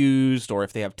they've used or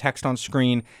if they have text on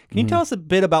screen. Can you tell us a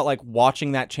bit about, like,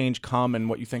 watching that change come and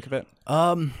what you think of it?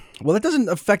 Well, it doesn't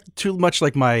affect too much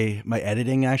like my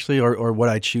editing actually, or what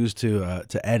I choose to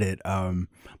edit.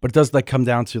 But it does like come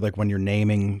down to like when you're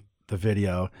naming the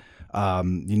video.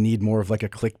 You need more of like a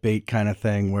clickbait kind of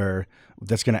thing where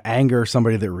that's going to anger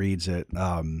somebody that reads it.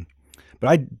 But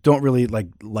I don't really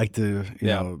like to you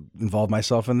know involve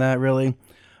myself in that really.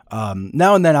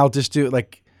 Now and then I'll just do it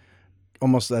like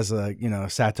almost as a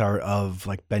satire of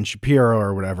like Ben Shapiro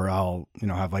or whatever. I'll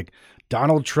have like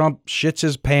Donald Trump shits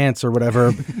his pants or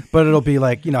whatever, but it'll be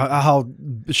like, how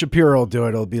Shapiro will do it.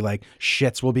 It'll be like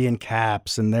shits will be in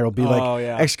caps and there'll be like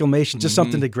exclamation, just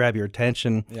something to grab your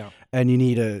attention. Yeah. And you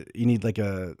need like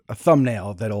a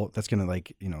thumbnail that's going to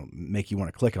like, make you want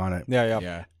to click on it.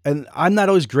 Yeah. And I'm not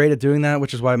always great at doing that,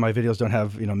 which is why my videos don't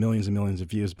have, millions and millions of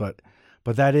views, but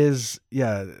that is,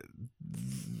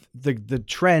 the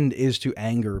trend is to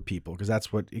anger people because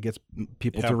that's what it gets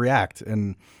people to react.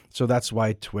 And so that's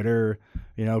why Twitter,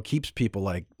 keeps people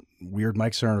like Weird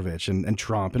Mike Cernovich and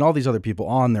Trump and all these other people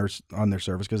on their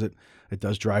service because it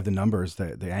does drive the numbers,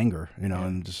 the anger,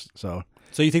 and just so.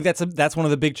 So you think that's one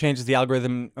of the big changes the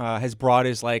algorithm has brought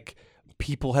is like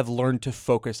people have learned to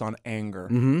focus on anger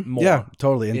more. Yeah,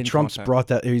 totally. And in Trump's content. brought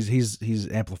that. He's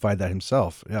amplified that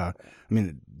himself. Yeah, I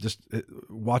mean, just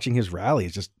watching his rally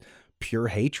is just pure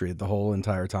hatred the whole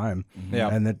entire time. Yeah.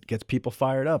 And that gets people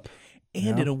fired up.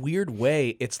 And in a weird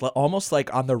way, it's almost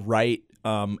like on the right,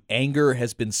 anger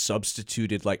has been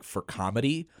substituted like for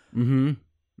comedy.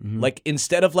 Like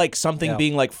instead of like something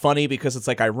being like funny because it's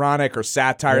like ironic or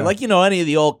satire, like any of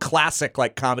the old classic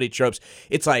like comedy tropes,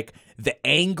 it's like the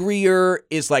angrier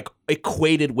is like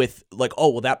equated with like, oh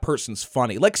well, that person's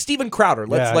funny. Like Steven Crowder,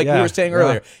 we were saying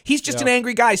earlier, he's just an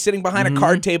angry guy sitting behind a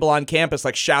card table on campus,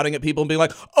 like shouting at people and being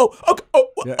like,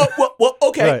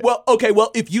 okay,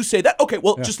 well, if you say that, okay,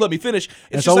 well, just let me finish.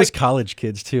 It's just always like, college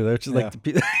kids too. They're just like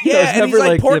and he's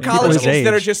like poor college kids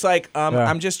that are just like,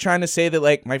 I'm just trying to say that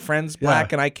like my friend's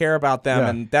black and I care about them,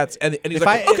 and that's and he's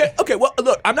like, okay, well,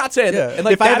 look, I'm not saying that. And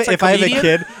like if I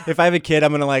have a kid,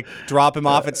 I'm gonna like drop him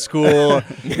off at school,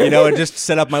 and just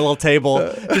set up my little table.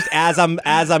 Just as I'm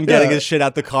getting his shit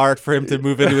out the car for him to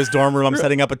move into his dorm room, I'm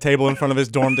setting up a table in front of his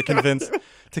dorm to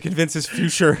convince his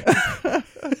future.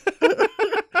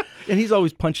 And he's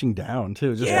always punching down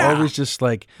too. Always just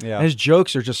like and his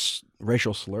jokes are just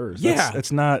racial slurs.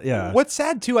 It's not. What's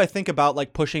sad too, I think, about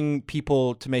like pushing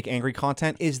people to make angry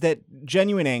content is that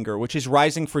genuine anger, which is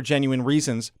rising for genuine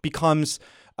reasons, becomes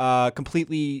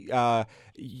completely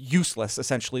useless,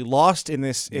 essentially lost in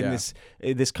this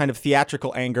kind of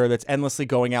theatrical anger that's endlessly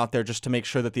going out there just to make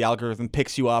sure that the algorithm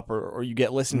picks you up or you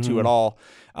get listened to at all.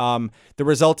 The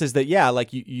result is that like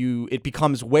it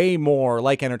becomes way more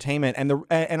like entertainment,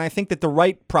 and I think that the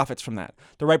right profits from that.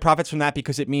 The right profits from that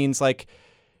because it means like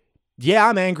yeah,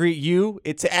 I'm angry at you.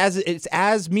 It's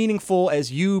as meaningful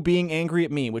as you being angry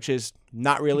at me, which is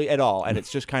not really at all, and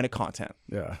it's just kind of content.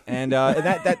 Yeah. And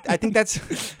that I think that's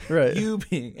Right. You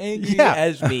being angry Yeah.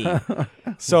 as me.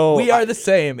 so. We are the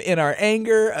same in our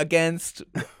anger against.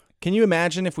 Can you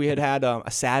imagine if we had a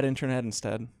sad internet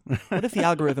instead? What if the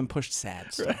algorithm pushed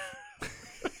sad stuff?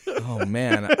 Oh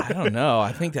man, I don't know.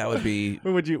 I think that would be.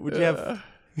 Would you have?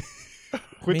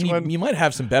 Which I mean, one? You might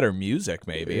have some better music,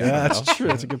 maybe. I Yeah, don't that's know. true.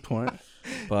 That's a good point.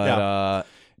 But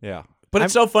Yeah. but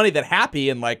it's so funny that Happy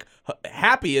and like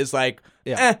Happy is like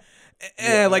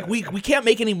like we can't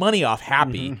make any money off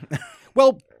Happy.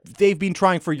 Well, they've been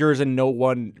trying for years and no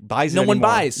one buys it No one anymore.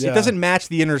 buys. It doesn't match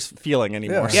the inner's feeling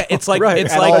anymore. Yeah, it's like Right.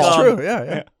 it's At like all. It's um, true.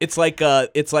 Yeah. it's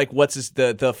like what's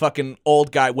the fucking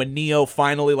old guy when Neo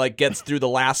finally like gets through the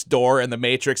last door in the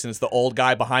Matrix and it's the old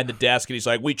guy behind the desk and he's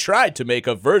like, we tried to make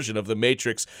a version of the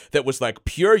Matrix that was like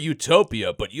pure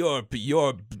utopia, but your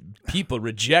people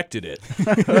rejected it.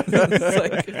 It's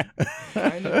like,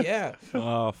 kind of, yeah.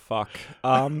 Oh, fuck.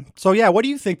 So, yeah, what do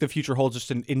you think the future holds just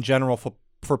in general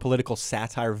for political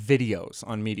satire videos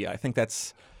on media? I think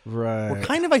that's... Right. We're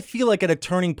kind of, I feel like, at a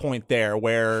turning point there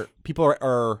where people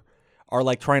are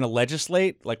like trying to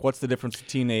legislate. Like, what's the difference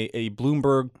between a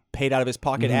Bloomberg paid out of his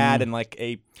pocket ad and like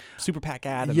a super PAC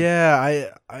ad? And... Yeah,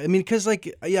 I mean, because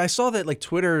like, I saw that like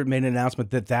Twitter made an announcement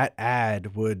that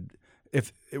ad would,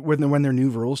 when their new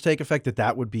rules take effect,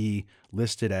 that would be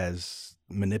listed as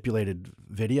manipulated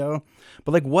video.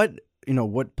 But like, what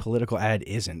political ad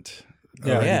isn't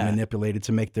already manipulated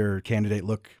to make their candidate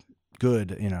look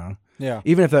good? Yeah.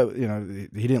 Even if that,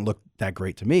 he didn't look that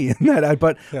great to me in that ad,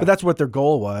 but that's what their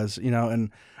goal was,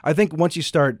 and I think once you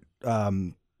start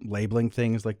labeling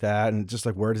things like that and just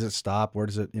like, where does it stop? Where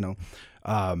does it,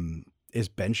 is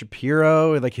Ben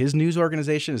Shapiro, like his news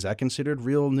organization, is that considered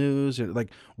real news? Or like,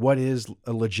 what is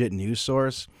a legit news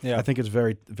source? Yeah. I think it's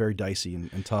very, very dicey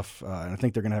and tough. And I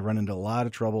think they're going to run into a lot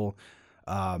of trouble.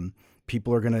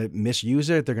 People are going to misuse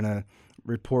it. They're going to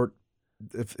report,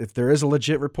 if there is a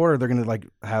legit reporter, they're going to like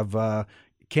have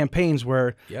campaigns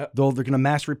where they're going to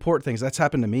mass report things. That's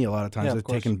happened to me a lot of times. Yeah, They've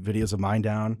taken videos of mine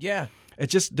down. Yeah.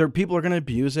 It's just people are going to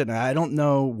abuse it. And I don't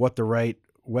know what the right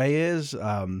way is.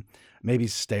 Maybe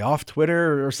stay off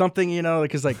Twitter or something,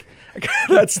 because like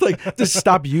that's like just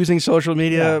stop using social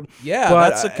media. Yeah, but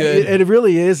that's a good. It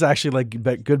really is actually like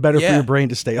better for your brain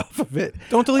to stay off of it.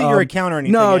 Don't delete your account or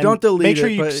anything. No, and don't delete it. Make sure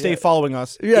you but, stay following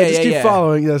us. Yeah, just keep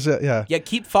following. Yes, yeah. Yeah,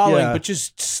 keep following, Yeah. but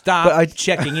just stop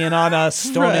checking in on us.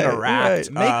 Don't Right, interact.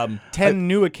 right. Make 10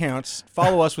 new accounts.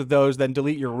 Follow us with those, then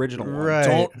delete your original one.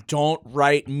 Right. Don't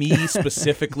write me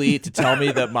specifically to tell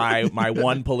me that my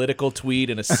one political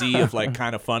tweet in a sea of like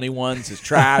kind of funny ones is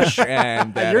trash,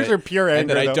 and that Yours are pure and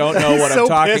anger. that I though. don't know You're what so I'm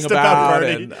talking pissed about.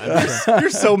 Bernie. And you're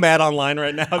so mad online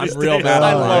right now. I'm these real days. mad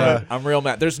I online. love it. I'm real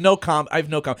mad. There's no I have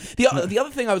no The other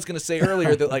thing I was gonna say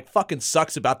earlier that like fucking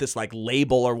sucks about this like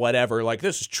label or whatever. Like,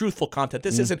 this is truthful content.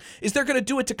 This isn't. Is they're gonna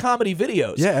do it to comedy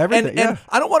videos? Yeah, everything. And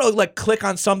I don't want to like click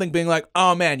on something being like,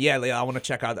 oh man, yeah, I want to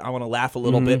check out. I want to laugh a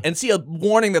little bit and see a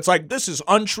warning that's like, this is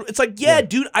untrue. It's like, yeah,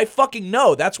 dude, I fucking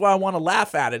know. That's why I want to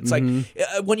laugh at it. It's like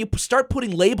when you start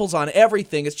putting labels on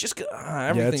everything, it's just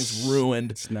everything's ruined.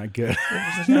 It's not good.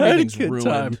 Everything's Good ruined.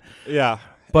 time. Yeah.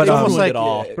 But It's almost ruined like it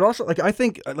all. But also, like, I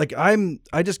think, like,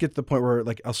 I just get to the point where,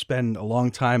 like, I'll spend a long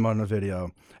time on a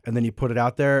video, and then you put it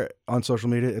out there on social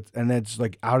media, and then it's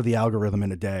like out of the algorithm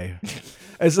in a day.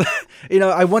 It's,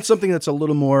 I want something that's a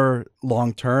little more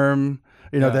long term.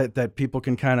 That people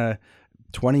can kind of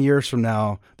 20 years from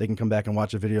now, they can come back and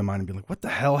watch a video of mine and be like, what the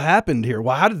hell happened here?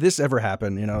 Well, how did this ever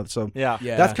happen? So Yeah.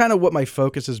 that's kind of what my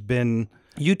focus has been.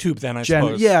 YouTube, then, I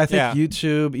suppose. Yeah, I think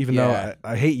YouTube, even Yeah. though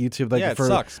I hate YouTube, like Yeah, it for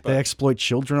sucks, but- they exploit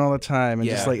children all the time, and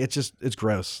Yeah. just like it's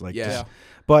gross. Like, Yeah.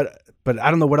 but I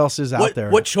don't know what else is out there.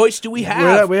 What choice do we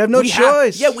have? We have no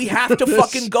choice. We have to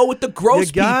fucking go with the gross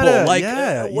You gotta, people. Like,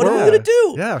 yeah, what are we yeah. gonna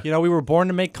do? Yeah, We were born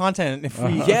to make content. If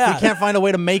we can't find a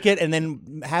way to make it and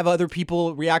then have other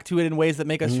people react to it in ways that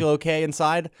make us feel okay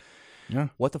inside,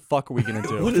 what the fuck are we gonna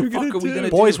do? What the fuck are we gonna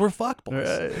do? Boys, we're fuck boys.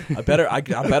 I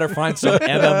better find some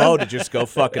MMO to just go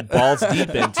fucking balls deep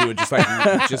into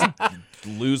and just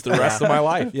lose the rest of my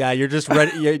life. Yeah, you're just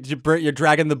ready. You're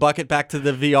dragging the bucket back to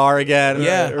the VR again.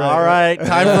 Yeah. All right.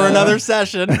 Time for another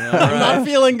session. I'm not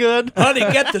feeling good. Honey,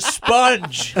 get the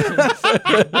sponge.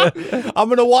 I'm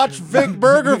gonna watch Vic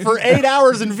Berger for 8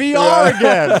 hours in VR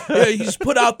again. Yeah, he's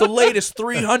put out the latest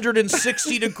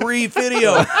 360-degree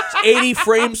video. It's 80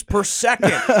 frames per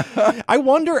second. I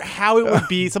wonder how it would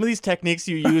be. Some of these techniques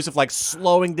you use of like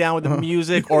slowing down with the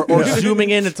music or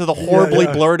zooming in into the horribly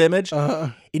blurred image.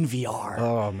 in VR.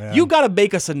 Oh man, You got to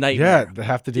make us a nightmare. Yeah, they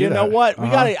have to do you that. know what? We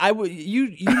got to.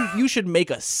 You should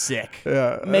make us sick.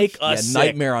 Make us sick.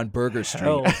 Nightmare on Burger Street.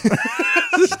 Oh.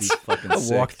 Be fucking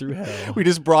sick. Walk through hell. We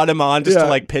just brought him on just to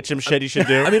like pitch him shit he should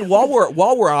do. I mean, while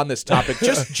we're on this topic,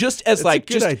 just as like,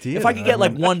 a good idea, if I could get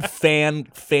like one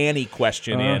fanny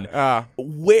question in,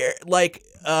 where like.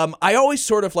 I always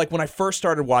sort of like when I first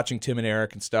started watching Tim and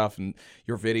Eric and stuff and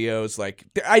your videos, like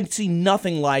I'd see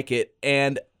nothing like it,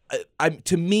 and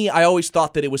to me, I always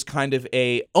thought that it was kind of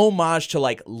a homage to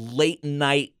like late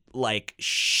night, like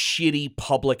shitty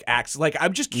public acts. Like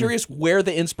I'm just curious where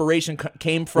the inspiration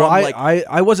came from. Well,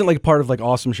 I wasn't like part of like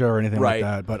Awesome Show or anything Right.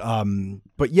 like that,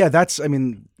 but yeah, that's I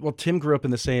mean, well, Tim grew up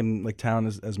in the same like town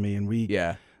as me, and we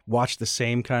watched the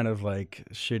same kind of like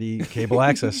shitty cable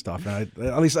access stuff. And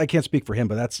at least I can't speak for him,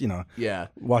 but that's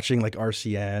watching like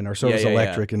RCN or Service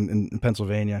Electric in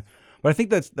Pennsylvania. But I think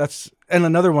that's and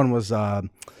another one was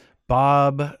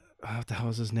Bob. What the hell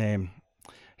was his name?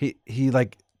 He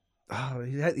like. Oh,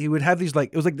 he would have these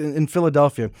like it was like in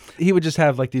Philadelphia. He would just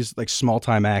have like these like small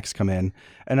time acts come in,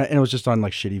 and it was just on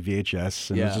like shitty VHS,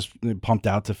 and it was just pumped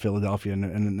out to Philadelphia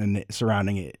and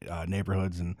surrounding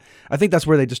neighborhoods. And I think that's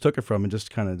where they just took it from and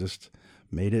just kind of just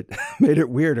made it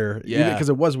weirder. Yeah, because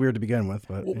it was weird to begin with.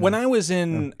 But when I was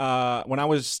in when I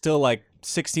was still like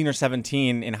 16 or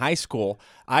 17 in high school,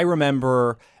 I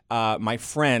remember. My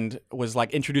friend was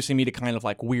like introducing me to kind of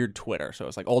like weird Twitter. So it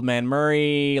was like Old Man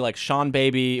Murray, like Sean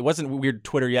Baby. It wasn't weird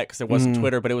Twitter yet because there wasn't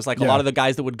Twitter, but it was like a lot of the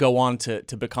guys that would go on to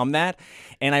become that.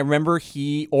 And I remember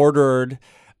he ordered,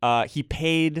 he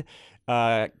paid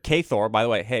K-Thor, by the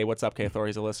way, hey, what's up, K-Thor?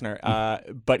 He's a listener.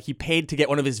 But he paid to get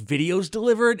one of his videos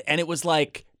delivered, and it was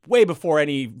like way before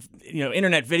any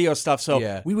internet video stuff.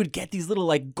 So we would get these little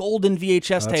like golden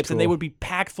VHS tapes, and they would be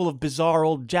packed full of bizarre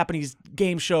old Japanese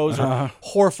game shows or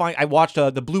horrifying. I watched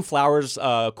the Blue Flowers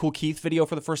Cool Keith video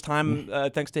for the first time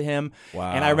thanks to him.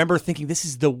 Wow. And I remember thinking this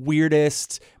is the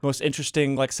weirdest, most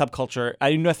interesting like subculture. I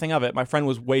knew nothing of it. My friend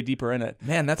was way deeper in it.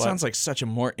 Man, that sounds like such a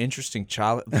more interesting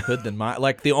childhood than mine.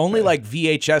 Like the only like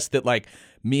VHS that like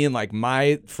me and like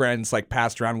my friends like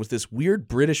passed around was this weird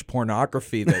British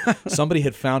pornography that somebody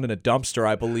had found in a dumpster,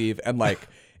 I believe, and like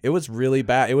it was really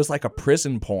bad. It was like a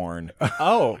prison porn.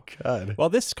 Oh God! Well,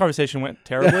 this conversation went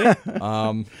terribly.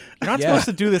 You're not supposed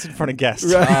to do this in front of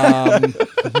guests. What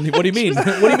do you mean?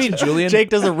 What do you mean, Julian? Jake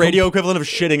does the radio equivalent of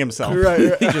shitting himself.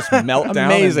 Right. He just melt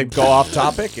down and go off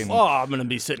topic. And I'm gonna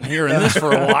be sitting here in this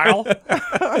for a while.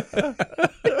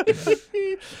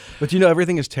 But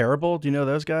Everything is Terrible? Do you know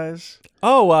those guys?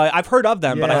 Oh, I've heard of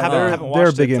them, but I haven't watched They're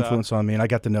a big it, influence on me, and I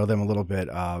got to know them a little bit.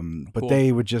 But cool.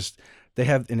 They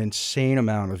have an insane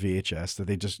amount of VHS that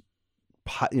they just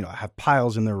have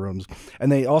piles in their rooms,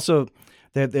 and they also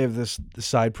they have this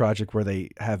side project where they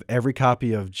have every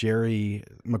copy of Jerry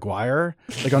Maguire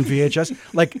like on VHS,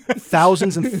 like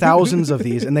thousands and thousands of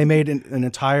these, and they made an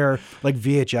entire like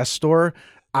VHS store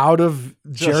out of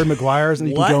Jerry Maguire's, and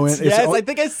you can go in. Yes, I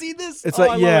think I see this. It's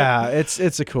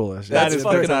it's the coolest. That is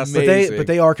fucking amazing. But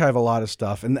they archive a lot of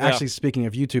stuff. And actually, speaking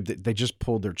of YouTube, they just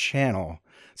pulled their channel.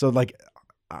 So like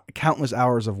countless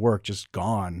hours of work just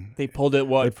gone. They pulled it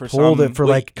for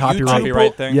like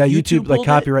copyright thing. Yeah, YouTube like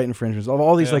copyright infringements of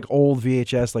all these like old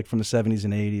VHS like from the 70s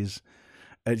and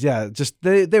 80s. Just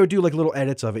they would do like little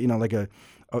edits of it. Like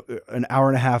an hour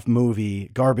and a half movie,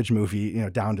 garbage movie,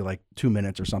 down to like 2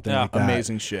 minutes or something like that.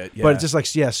 Amazing shit. Yeah. But it's just like,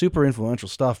 super influential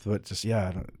stuff. But just,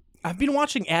 I've been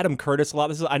watching Adam Curtis a lot.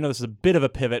 I know this is a bit of a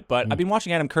pivot, but I've been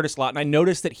watching Adam Curtis a lot, and I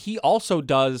noticed that he also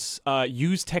does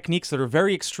use techniques that are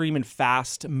very extreme and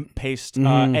fast-paced,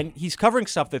 and he's covering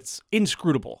stuff that's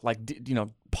inscrutable, like,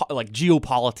 like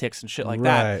geopolitics and shit like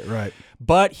that. Right.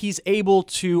 But he's able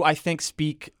to, I think,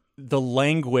 speak the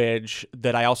language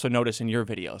that I also notice in your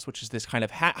videos, which is this kind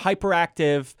of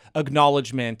hyperactive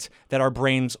acknowledgement that our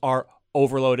brains are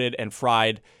overloaded and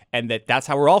fried, and that's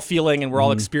how we're all feeling, and we're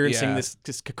all experiencing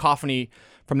this cacophony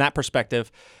from that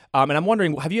perspective. And I'm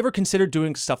wondering, have you ever considered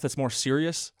doing stuff that's more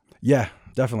serious? Yeah,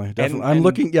 definitely. I'm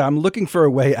looking for a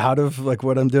way out of like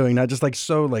what I'm doing, not just like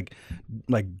so like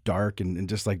dark and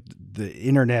just like the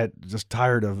internet, just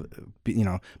tired of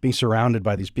being surrounded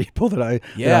by these people so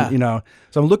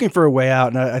I'm looking for a way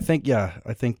out, and I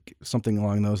think something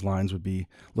along those lines would be a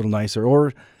little nicer,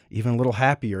 or even a little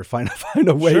happier, find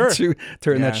a way to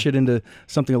turn that shit into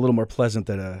something a little more pleasant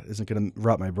that isn't going to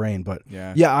rot my brain. But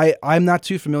I'm not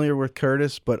too familiar with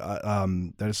Curtis, but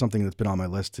that is something that's been on my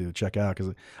list to check out,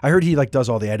 because I heard he like does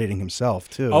all the editing himself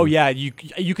too. Oh yeah, you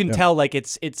can tell like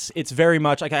it's very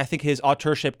much like, I think his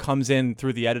authorship comes in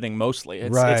through the editing mostly.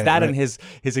 It's that and his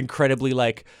incredibly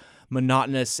like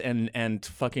monotonous and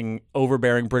fucking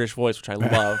overbearing British voice, which I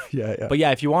love. Yeah. But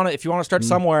yeah, if you want to start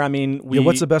somewhere, I mean,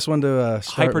 what's the best one to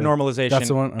start with? Hypernormalization That's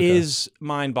the one? Okay. is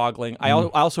mind-boggling. I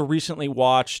also recently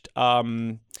watched.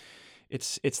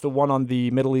 It's the one on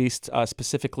the Middle East,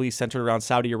 specifically centered around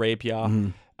Saudi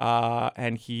Arabia,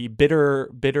 and he bitter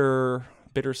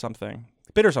something.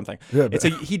 Yeah, It's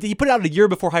he put it out a year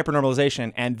before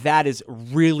Hypernormalization, and that is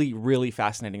really, really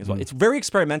fascinating as well. It's very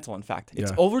experimental, in fact.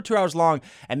 It's over 2 hours long,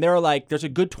 and there's a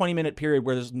good 20-minute period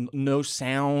where there's no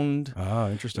sound. Oh,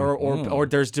 interesting. Or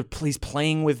he's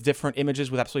playing with different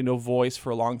images with absolutely no voice for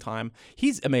a long time.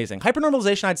 He's amazing.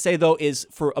 Hypernormalization, I'd say though, is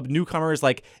for a newcomer is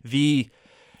like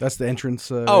That's the entrance.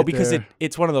 Because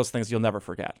it's one of those things you'll never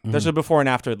forget. There's a before and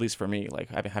after, at least for me.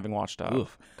 Like having watched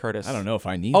Curtis. I don't know if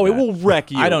I need. Oh, that. it will wreck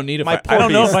you. I don't need. I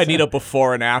don't know if I need a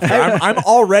before and after. I'm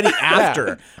already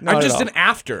after. Not I'm at just all. an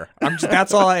after.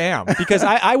 That's all I am. Because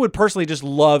I would personally just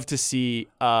love to see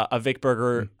a Vic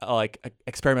Berger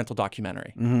experimental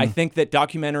documentary. I think that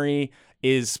documentary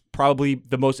is probably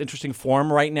the most interesting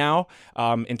form right now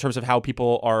in terms of how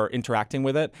people are interacting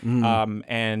with it. I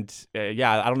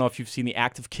don't know if you've seen The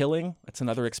Act of Killing. That's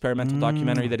another experimental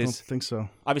documentary that I is don't think so.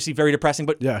 obviously very depressing,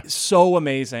 but so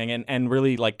amazing and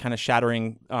really like kind of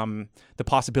shattering the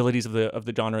possibilities of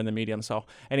the genre and the medium. So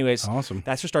anyways, awesome.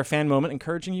 That's just our fan moment,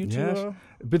 encouraging you to...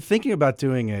 I've been thinking about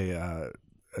doing a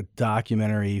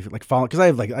documentary, like following, because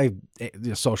I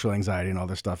have social anxiety and all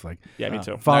this stuff. Like, me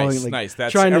too. Following, Nice.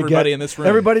 That's trying everybody to get, in this room.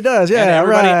 Everybody does, yeah. And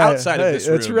everybody right. outside of this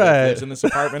room. That's that right. lives in this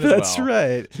apartment as That's well.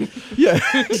 right. Yeah,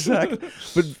 exactly.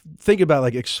 But think about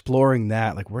like exploring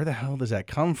that. Like, where the hell does that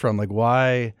come from? Like,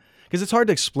 why? Because it's hard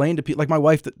to explain to people. Like my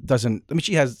wife doesn't. I mean,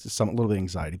 she has a little bit of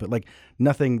anxiety, but like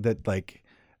nothing that like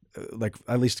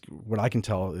at least what I can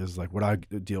tell is like what I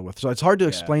deal with. So it's hard to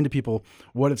explain to people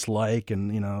what it's like,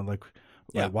 and like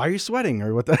why are you sweating,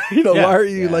 or what the why are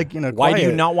you like why do you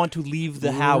quiet? not want to leave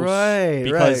the house? Right,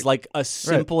 because like a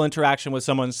simple interaction with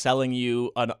someone selling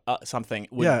you something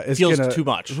feels too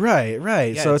much. Right.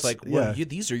 Yeah, So it's like, well,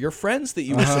 these are your friends that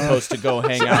you were supposed to go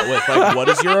hang out with. Like, what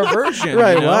is your aversion?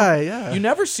 Right, you know? why? Yeah. You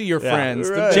never see your friends.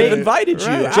 Right. They've invited you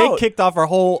out. Jake kicked off our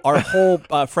whole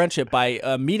friendship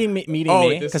by meeting me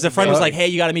because a friend was like, "Hey,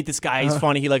 you got to meet this guy. He's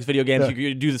funny. He likes video games. You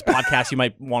could do this podcast you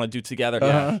might want to do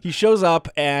together." He shows up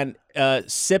and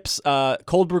sips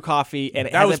cold brew coffee and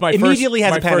immediately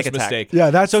has a panic attack. Mistake.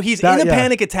 Yeah, So he's in a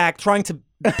panic attack trying to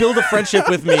build a friendship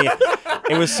with me.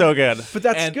 It was so good. But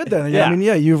that's good then. I mean,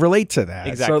 you relate to that.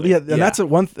 Exactly. So that's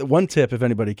one tip if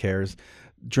anybody cares.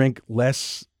 Drink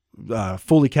less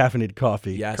fully caffeinated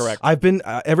coffee. Yes. Correct. I've been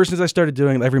ever since I started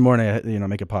doing every morning. I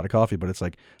make a pot of coffee, but it's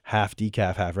like half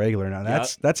decaf, half regular. Now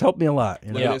that's helped me a lot.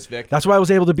 Look at this, Vic. That's why I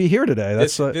was able to be here today.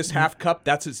 That's this half cup.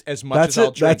 That's as much That's as I'll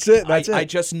it, drink. that's it. I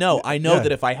just know. I know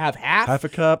that if I have half a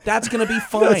cup, that's gonna be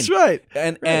fine. That's right.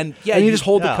 And you just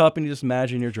hold the cup and you just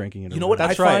imagine you're drinking it. You know what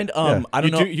That's I right. find? I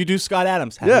don't know. You do Scott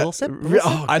Adams. Have a little sip.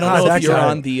 I don't know if you're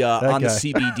on the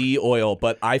CBD oil,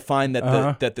 but I find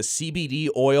that the CBD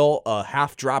oil,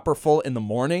 half dropper full in the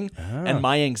morning, and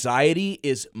my anxiety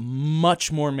is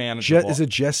much more manageable. Is it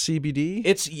just CBD?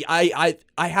 It's I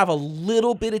have a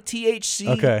little bit of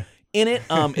THC. In it,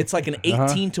 it's like an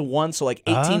 18 to 1, so like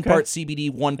 18 part CBD,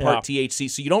 1 part THC.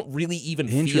 So you don't really even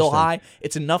feel high.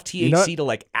 It's enough THC to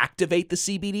like activate the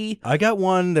CBD. I got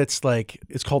one that's like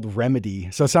it's called Remedy,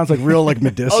 so it sounds like real like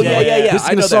medicinal. Oh yeah. This is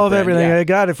gonna solve everything. I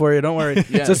got it for you. Don't worry.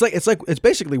 Yeah. So it's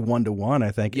basically 1-to-1,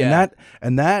 I think. Yeah.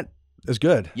 And that is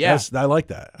good. Yeah. I like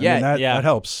that. Yeah. I mean, that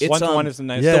helps. It's, 1-to-1 is a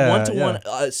nice. The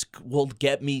 1-to-1 will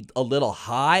get me a little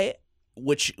high,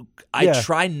 which I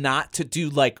try not to do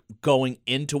like going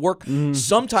into work.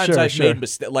 Sometimes I've made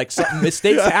mistakes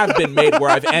have been made where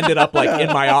I've ended up like in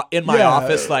my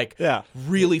office like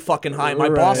really fucking high. My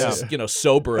boss is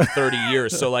sober of 30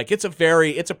 years, so like it's a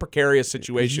precarious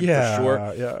situation for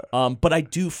sure. Yeah. But I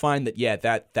do find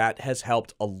that that has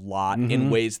helped a lot in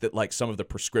ways that like some of the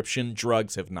prescription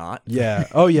drugs have not. Yeah.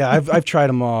 Oh yeah. I've tried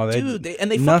them all. They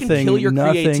fucking kill your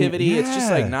creativity. Yeah. It's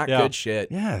just like not good shit.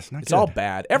 Yeah, it's not It's good. all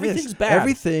bad. Everything's bad.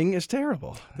 Everything is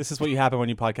terrible. This is what you happen when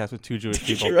you podcast with two Jewish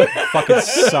people. Fucking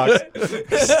sucks.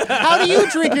 How do you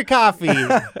drink your coffee?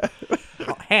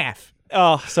 Half.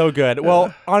 Oh, so good.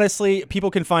 Well, honestly,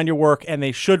 people can find your work, and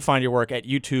they should find your work at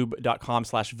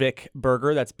youtube.com/Vic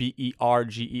Berger. That's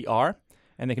BERGER.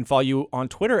 And they can follow you on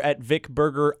Twitter at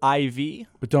VicBergerIV.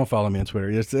 But don't follow me on Twitter.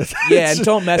 And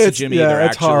don't message him either. Yeah,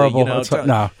 it's actually, horrible.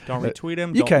 No, Don't retweet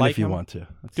him. You don't can like if you him. want to.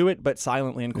 Do it, but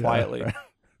silently and quietly. Right.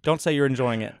 Don't say you're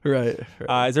enjoying it. Right.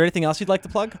 Is there anything else you'd like to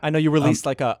plug? I know you released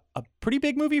like a pretty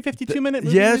big movie, 52-minute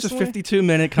movie. Yeah, it's recently. a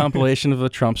 52-minute compilation of the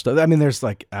Trump stuff. I mean, there's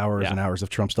like hours and hours of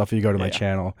Trump stuff. If you go to my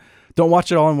channel, Don't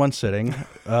watch it all in one sitting.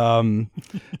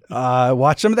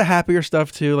 Watch some of the happier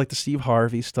stuff too, like the Steve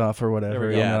Harvey stuff or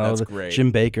whatever. Yeah, that's great.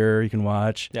 Jim Baker, you can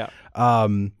watch. Yeah.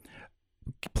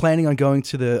 Planning on going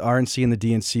to the RNC and the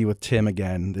DNC with Tim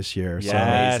again this year.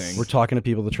 Yes. So we're talking to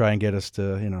people to try and get us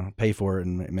to, pay for it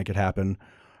and make it happen.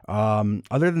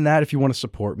 Other than that, if you want to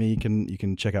support me, you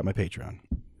can check out my Patreon.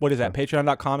 What is that?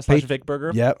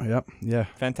 Patreon.com/VicBurger? Yep. Yeah.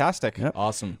 Fantastic. Yep.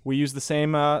 Awesome. We use the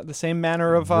same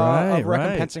manner of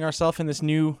recompensing ourselves in this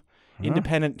new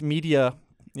independent media,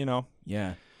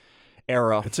 Yeah.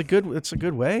 era. It's a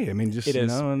good way. I mean, just It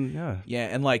is. Yeah,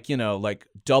 and like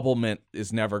Double Mint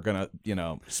is never gonna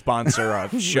sponsor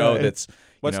a show that's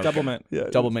What's Double Mint?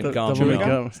 Double Mint gum. Double Mint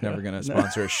gum. It's never gonna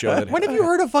sponsor a show that. When have you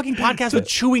heard a fucking podcast with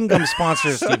chewing gum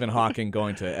sponsors? Stephen Hawking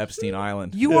going to Epstein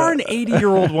Island? You are an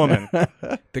 80-year-old woman.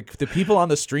 The people on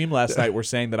the stream last night were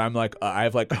saying that I'm like I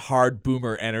have like hard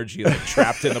boomer energy like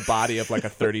trapped in the body of like a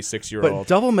 36-year-old. But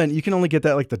Double Mint, you can only get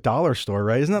that like the dollar store,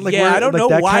 right? Isn't that like I don't know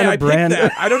that why kind of I brand? picked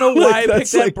that. I don't know why I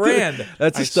picked that brand.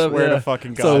 That's the stuff. swear to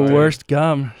fucking It's God, the dude. worst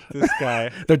gum. This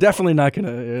guy. They're definitely not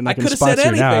gonna. I could have said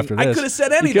sponsor you now anything. after this. I could have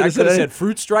said anything. I could have said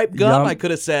fruit stripe gum. Yum. I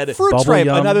could have said Fruit Bubble stripe,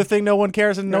 yum. another thing no one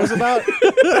cares and knows about.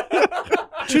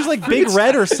 Choose like Big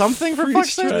Red or something for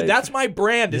fuck's sake. Dude, that's my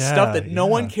brand. Is Yeah, stuff that no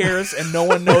one cares and no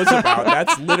one knows about.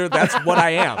 That's what I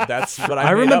am. That's what I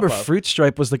made remember up of. Fruit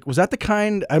Stripe was that the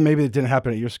kind? Maybe it didn't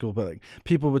happen at your school, but like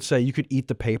people would say you could eat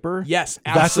the paper. Yes,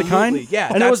 that's the absolutely. kind. Yeah,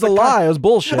 and it that's was a the lie. kind. It was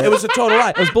bullshit. It was a total lie.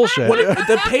 It was bullshit.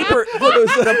 The paper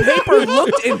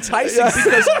looked enticing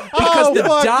because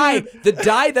the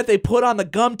dye that they put on the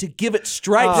gum to give it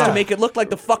stripes to make it look like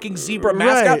the fucking zebra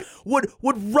mascot would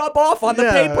rub off on the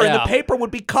paper, and the paper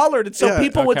would be colored, and so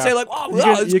people would say like, "Oh,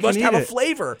 it must have a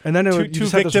flavor." And then you Two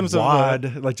just had victims this of wad,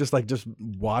 just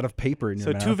wad of paper in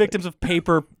your mouth. Two victims of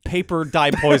paper dye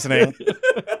poisoning.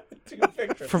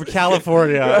 From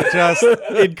California. Just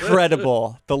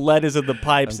incredible. The lead is in the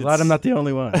pipes. I'm glad I'm not the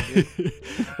only one.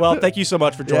 Well, thank you so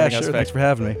much for joining us, Vic. Thanks for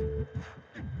having me.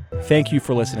 Thank you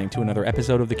for listening to another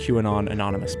episode of the QAnon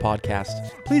Anonymous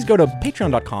podcast. Please go to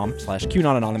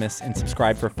patreon.com/QAnonAnonymous and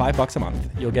subscribe for $5 a month.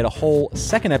 You'll get a whole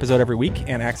second episode every week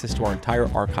and access to our entire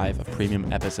archive of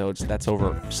premium episodes. That's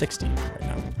over 60 right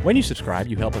now. When you subscribe,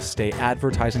 you help us stay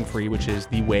advertising free, which is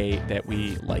the way that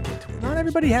we like it. Not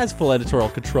everybody has full editorial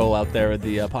control out there in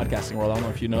the podcasting world. I don't know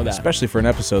if you know that. Especially for an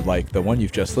episode like the one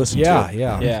you've just listened to.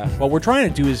 Yeah. What we're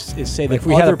trying to do is say that If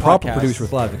we had other a proper podcasts- producer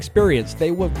with a lot of experience,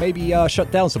 they would maybe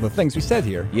shut down some of the things we said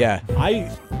here. Yeah.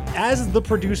 As the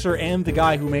producer and the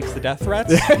guy who makes the death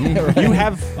threats, you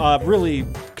have really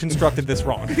constructed this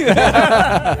wrong.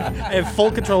 I have full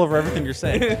control over everything you're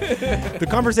saying. The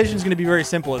conversation is going to be very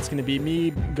simple. It's going to be me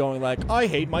going like, I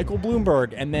hate Michael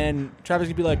Bloomberg. And then Travis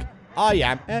going to be like, I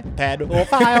am a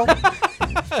pedophile.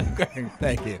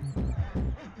 Thank you.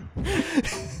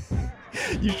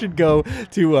 You should go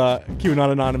to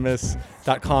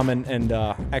QAnonAnonymous.com and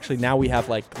actually now we have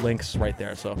like links right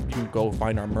there. So you can go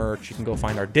find our merch. You can go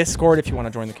find our Discord if you want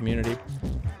to join the community.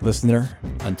 Listener,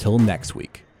 until next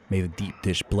week, may the deep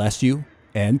dish bless you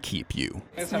and keep you.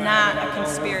 It's not a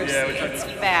conspiracy, it's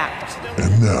fact.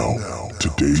 And now,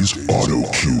 today's auto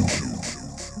cue.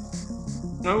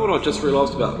 You know what I just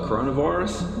realised about the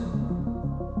coronavirus?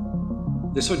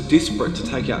 They're so desperate to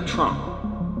take out Trump.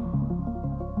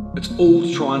 It's all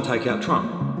to try and take out Trump.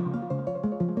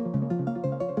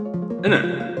 Isn't it?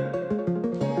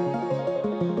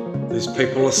 These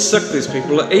people are sick, these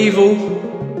people are evil.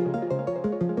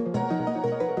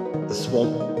 The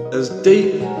swamp is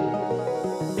deep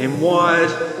and wide.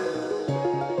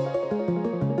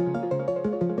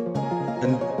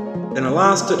 And in a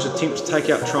last-ditch attempt to take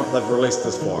out Trump, they've released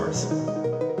this virus.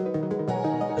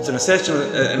 It's an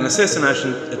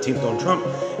assassination attempt on Trump,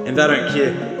 and they don't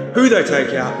care who they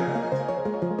take out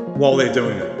while they're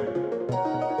doing it.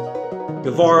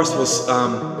 The virus was,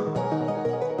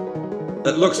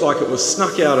 it looks like it was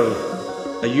snuck out of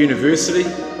a university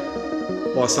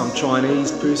by some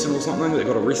Chinese person or something that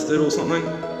got arrested or something.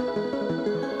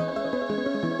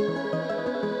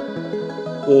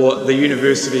 Or the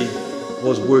university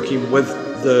was working with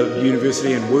the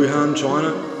university in Wuhan,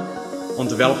 China, on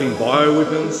developing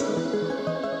bioweapons.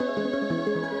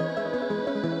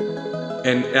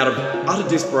 And out of utter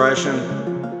desperation,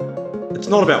 it's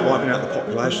not about wiping out the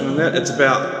population and that, it's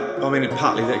about, I mean,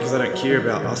 partly that because they don't care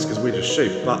about us because we're just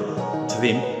sheep, but to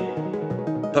them.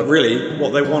 But really,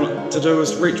 what they want to do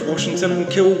is reach Washington and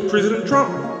kill President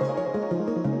Trump.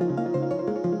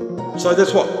 So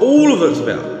that's what all of it's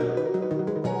about.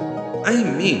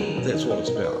 Amen, that's what it's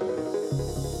about.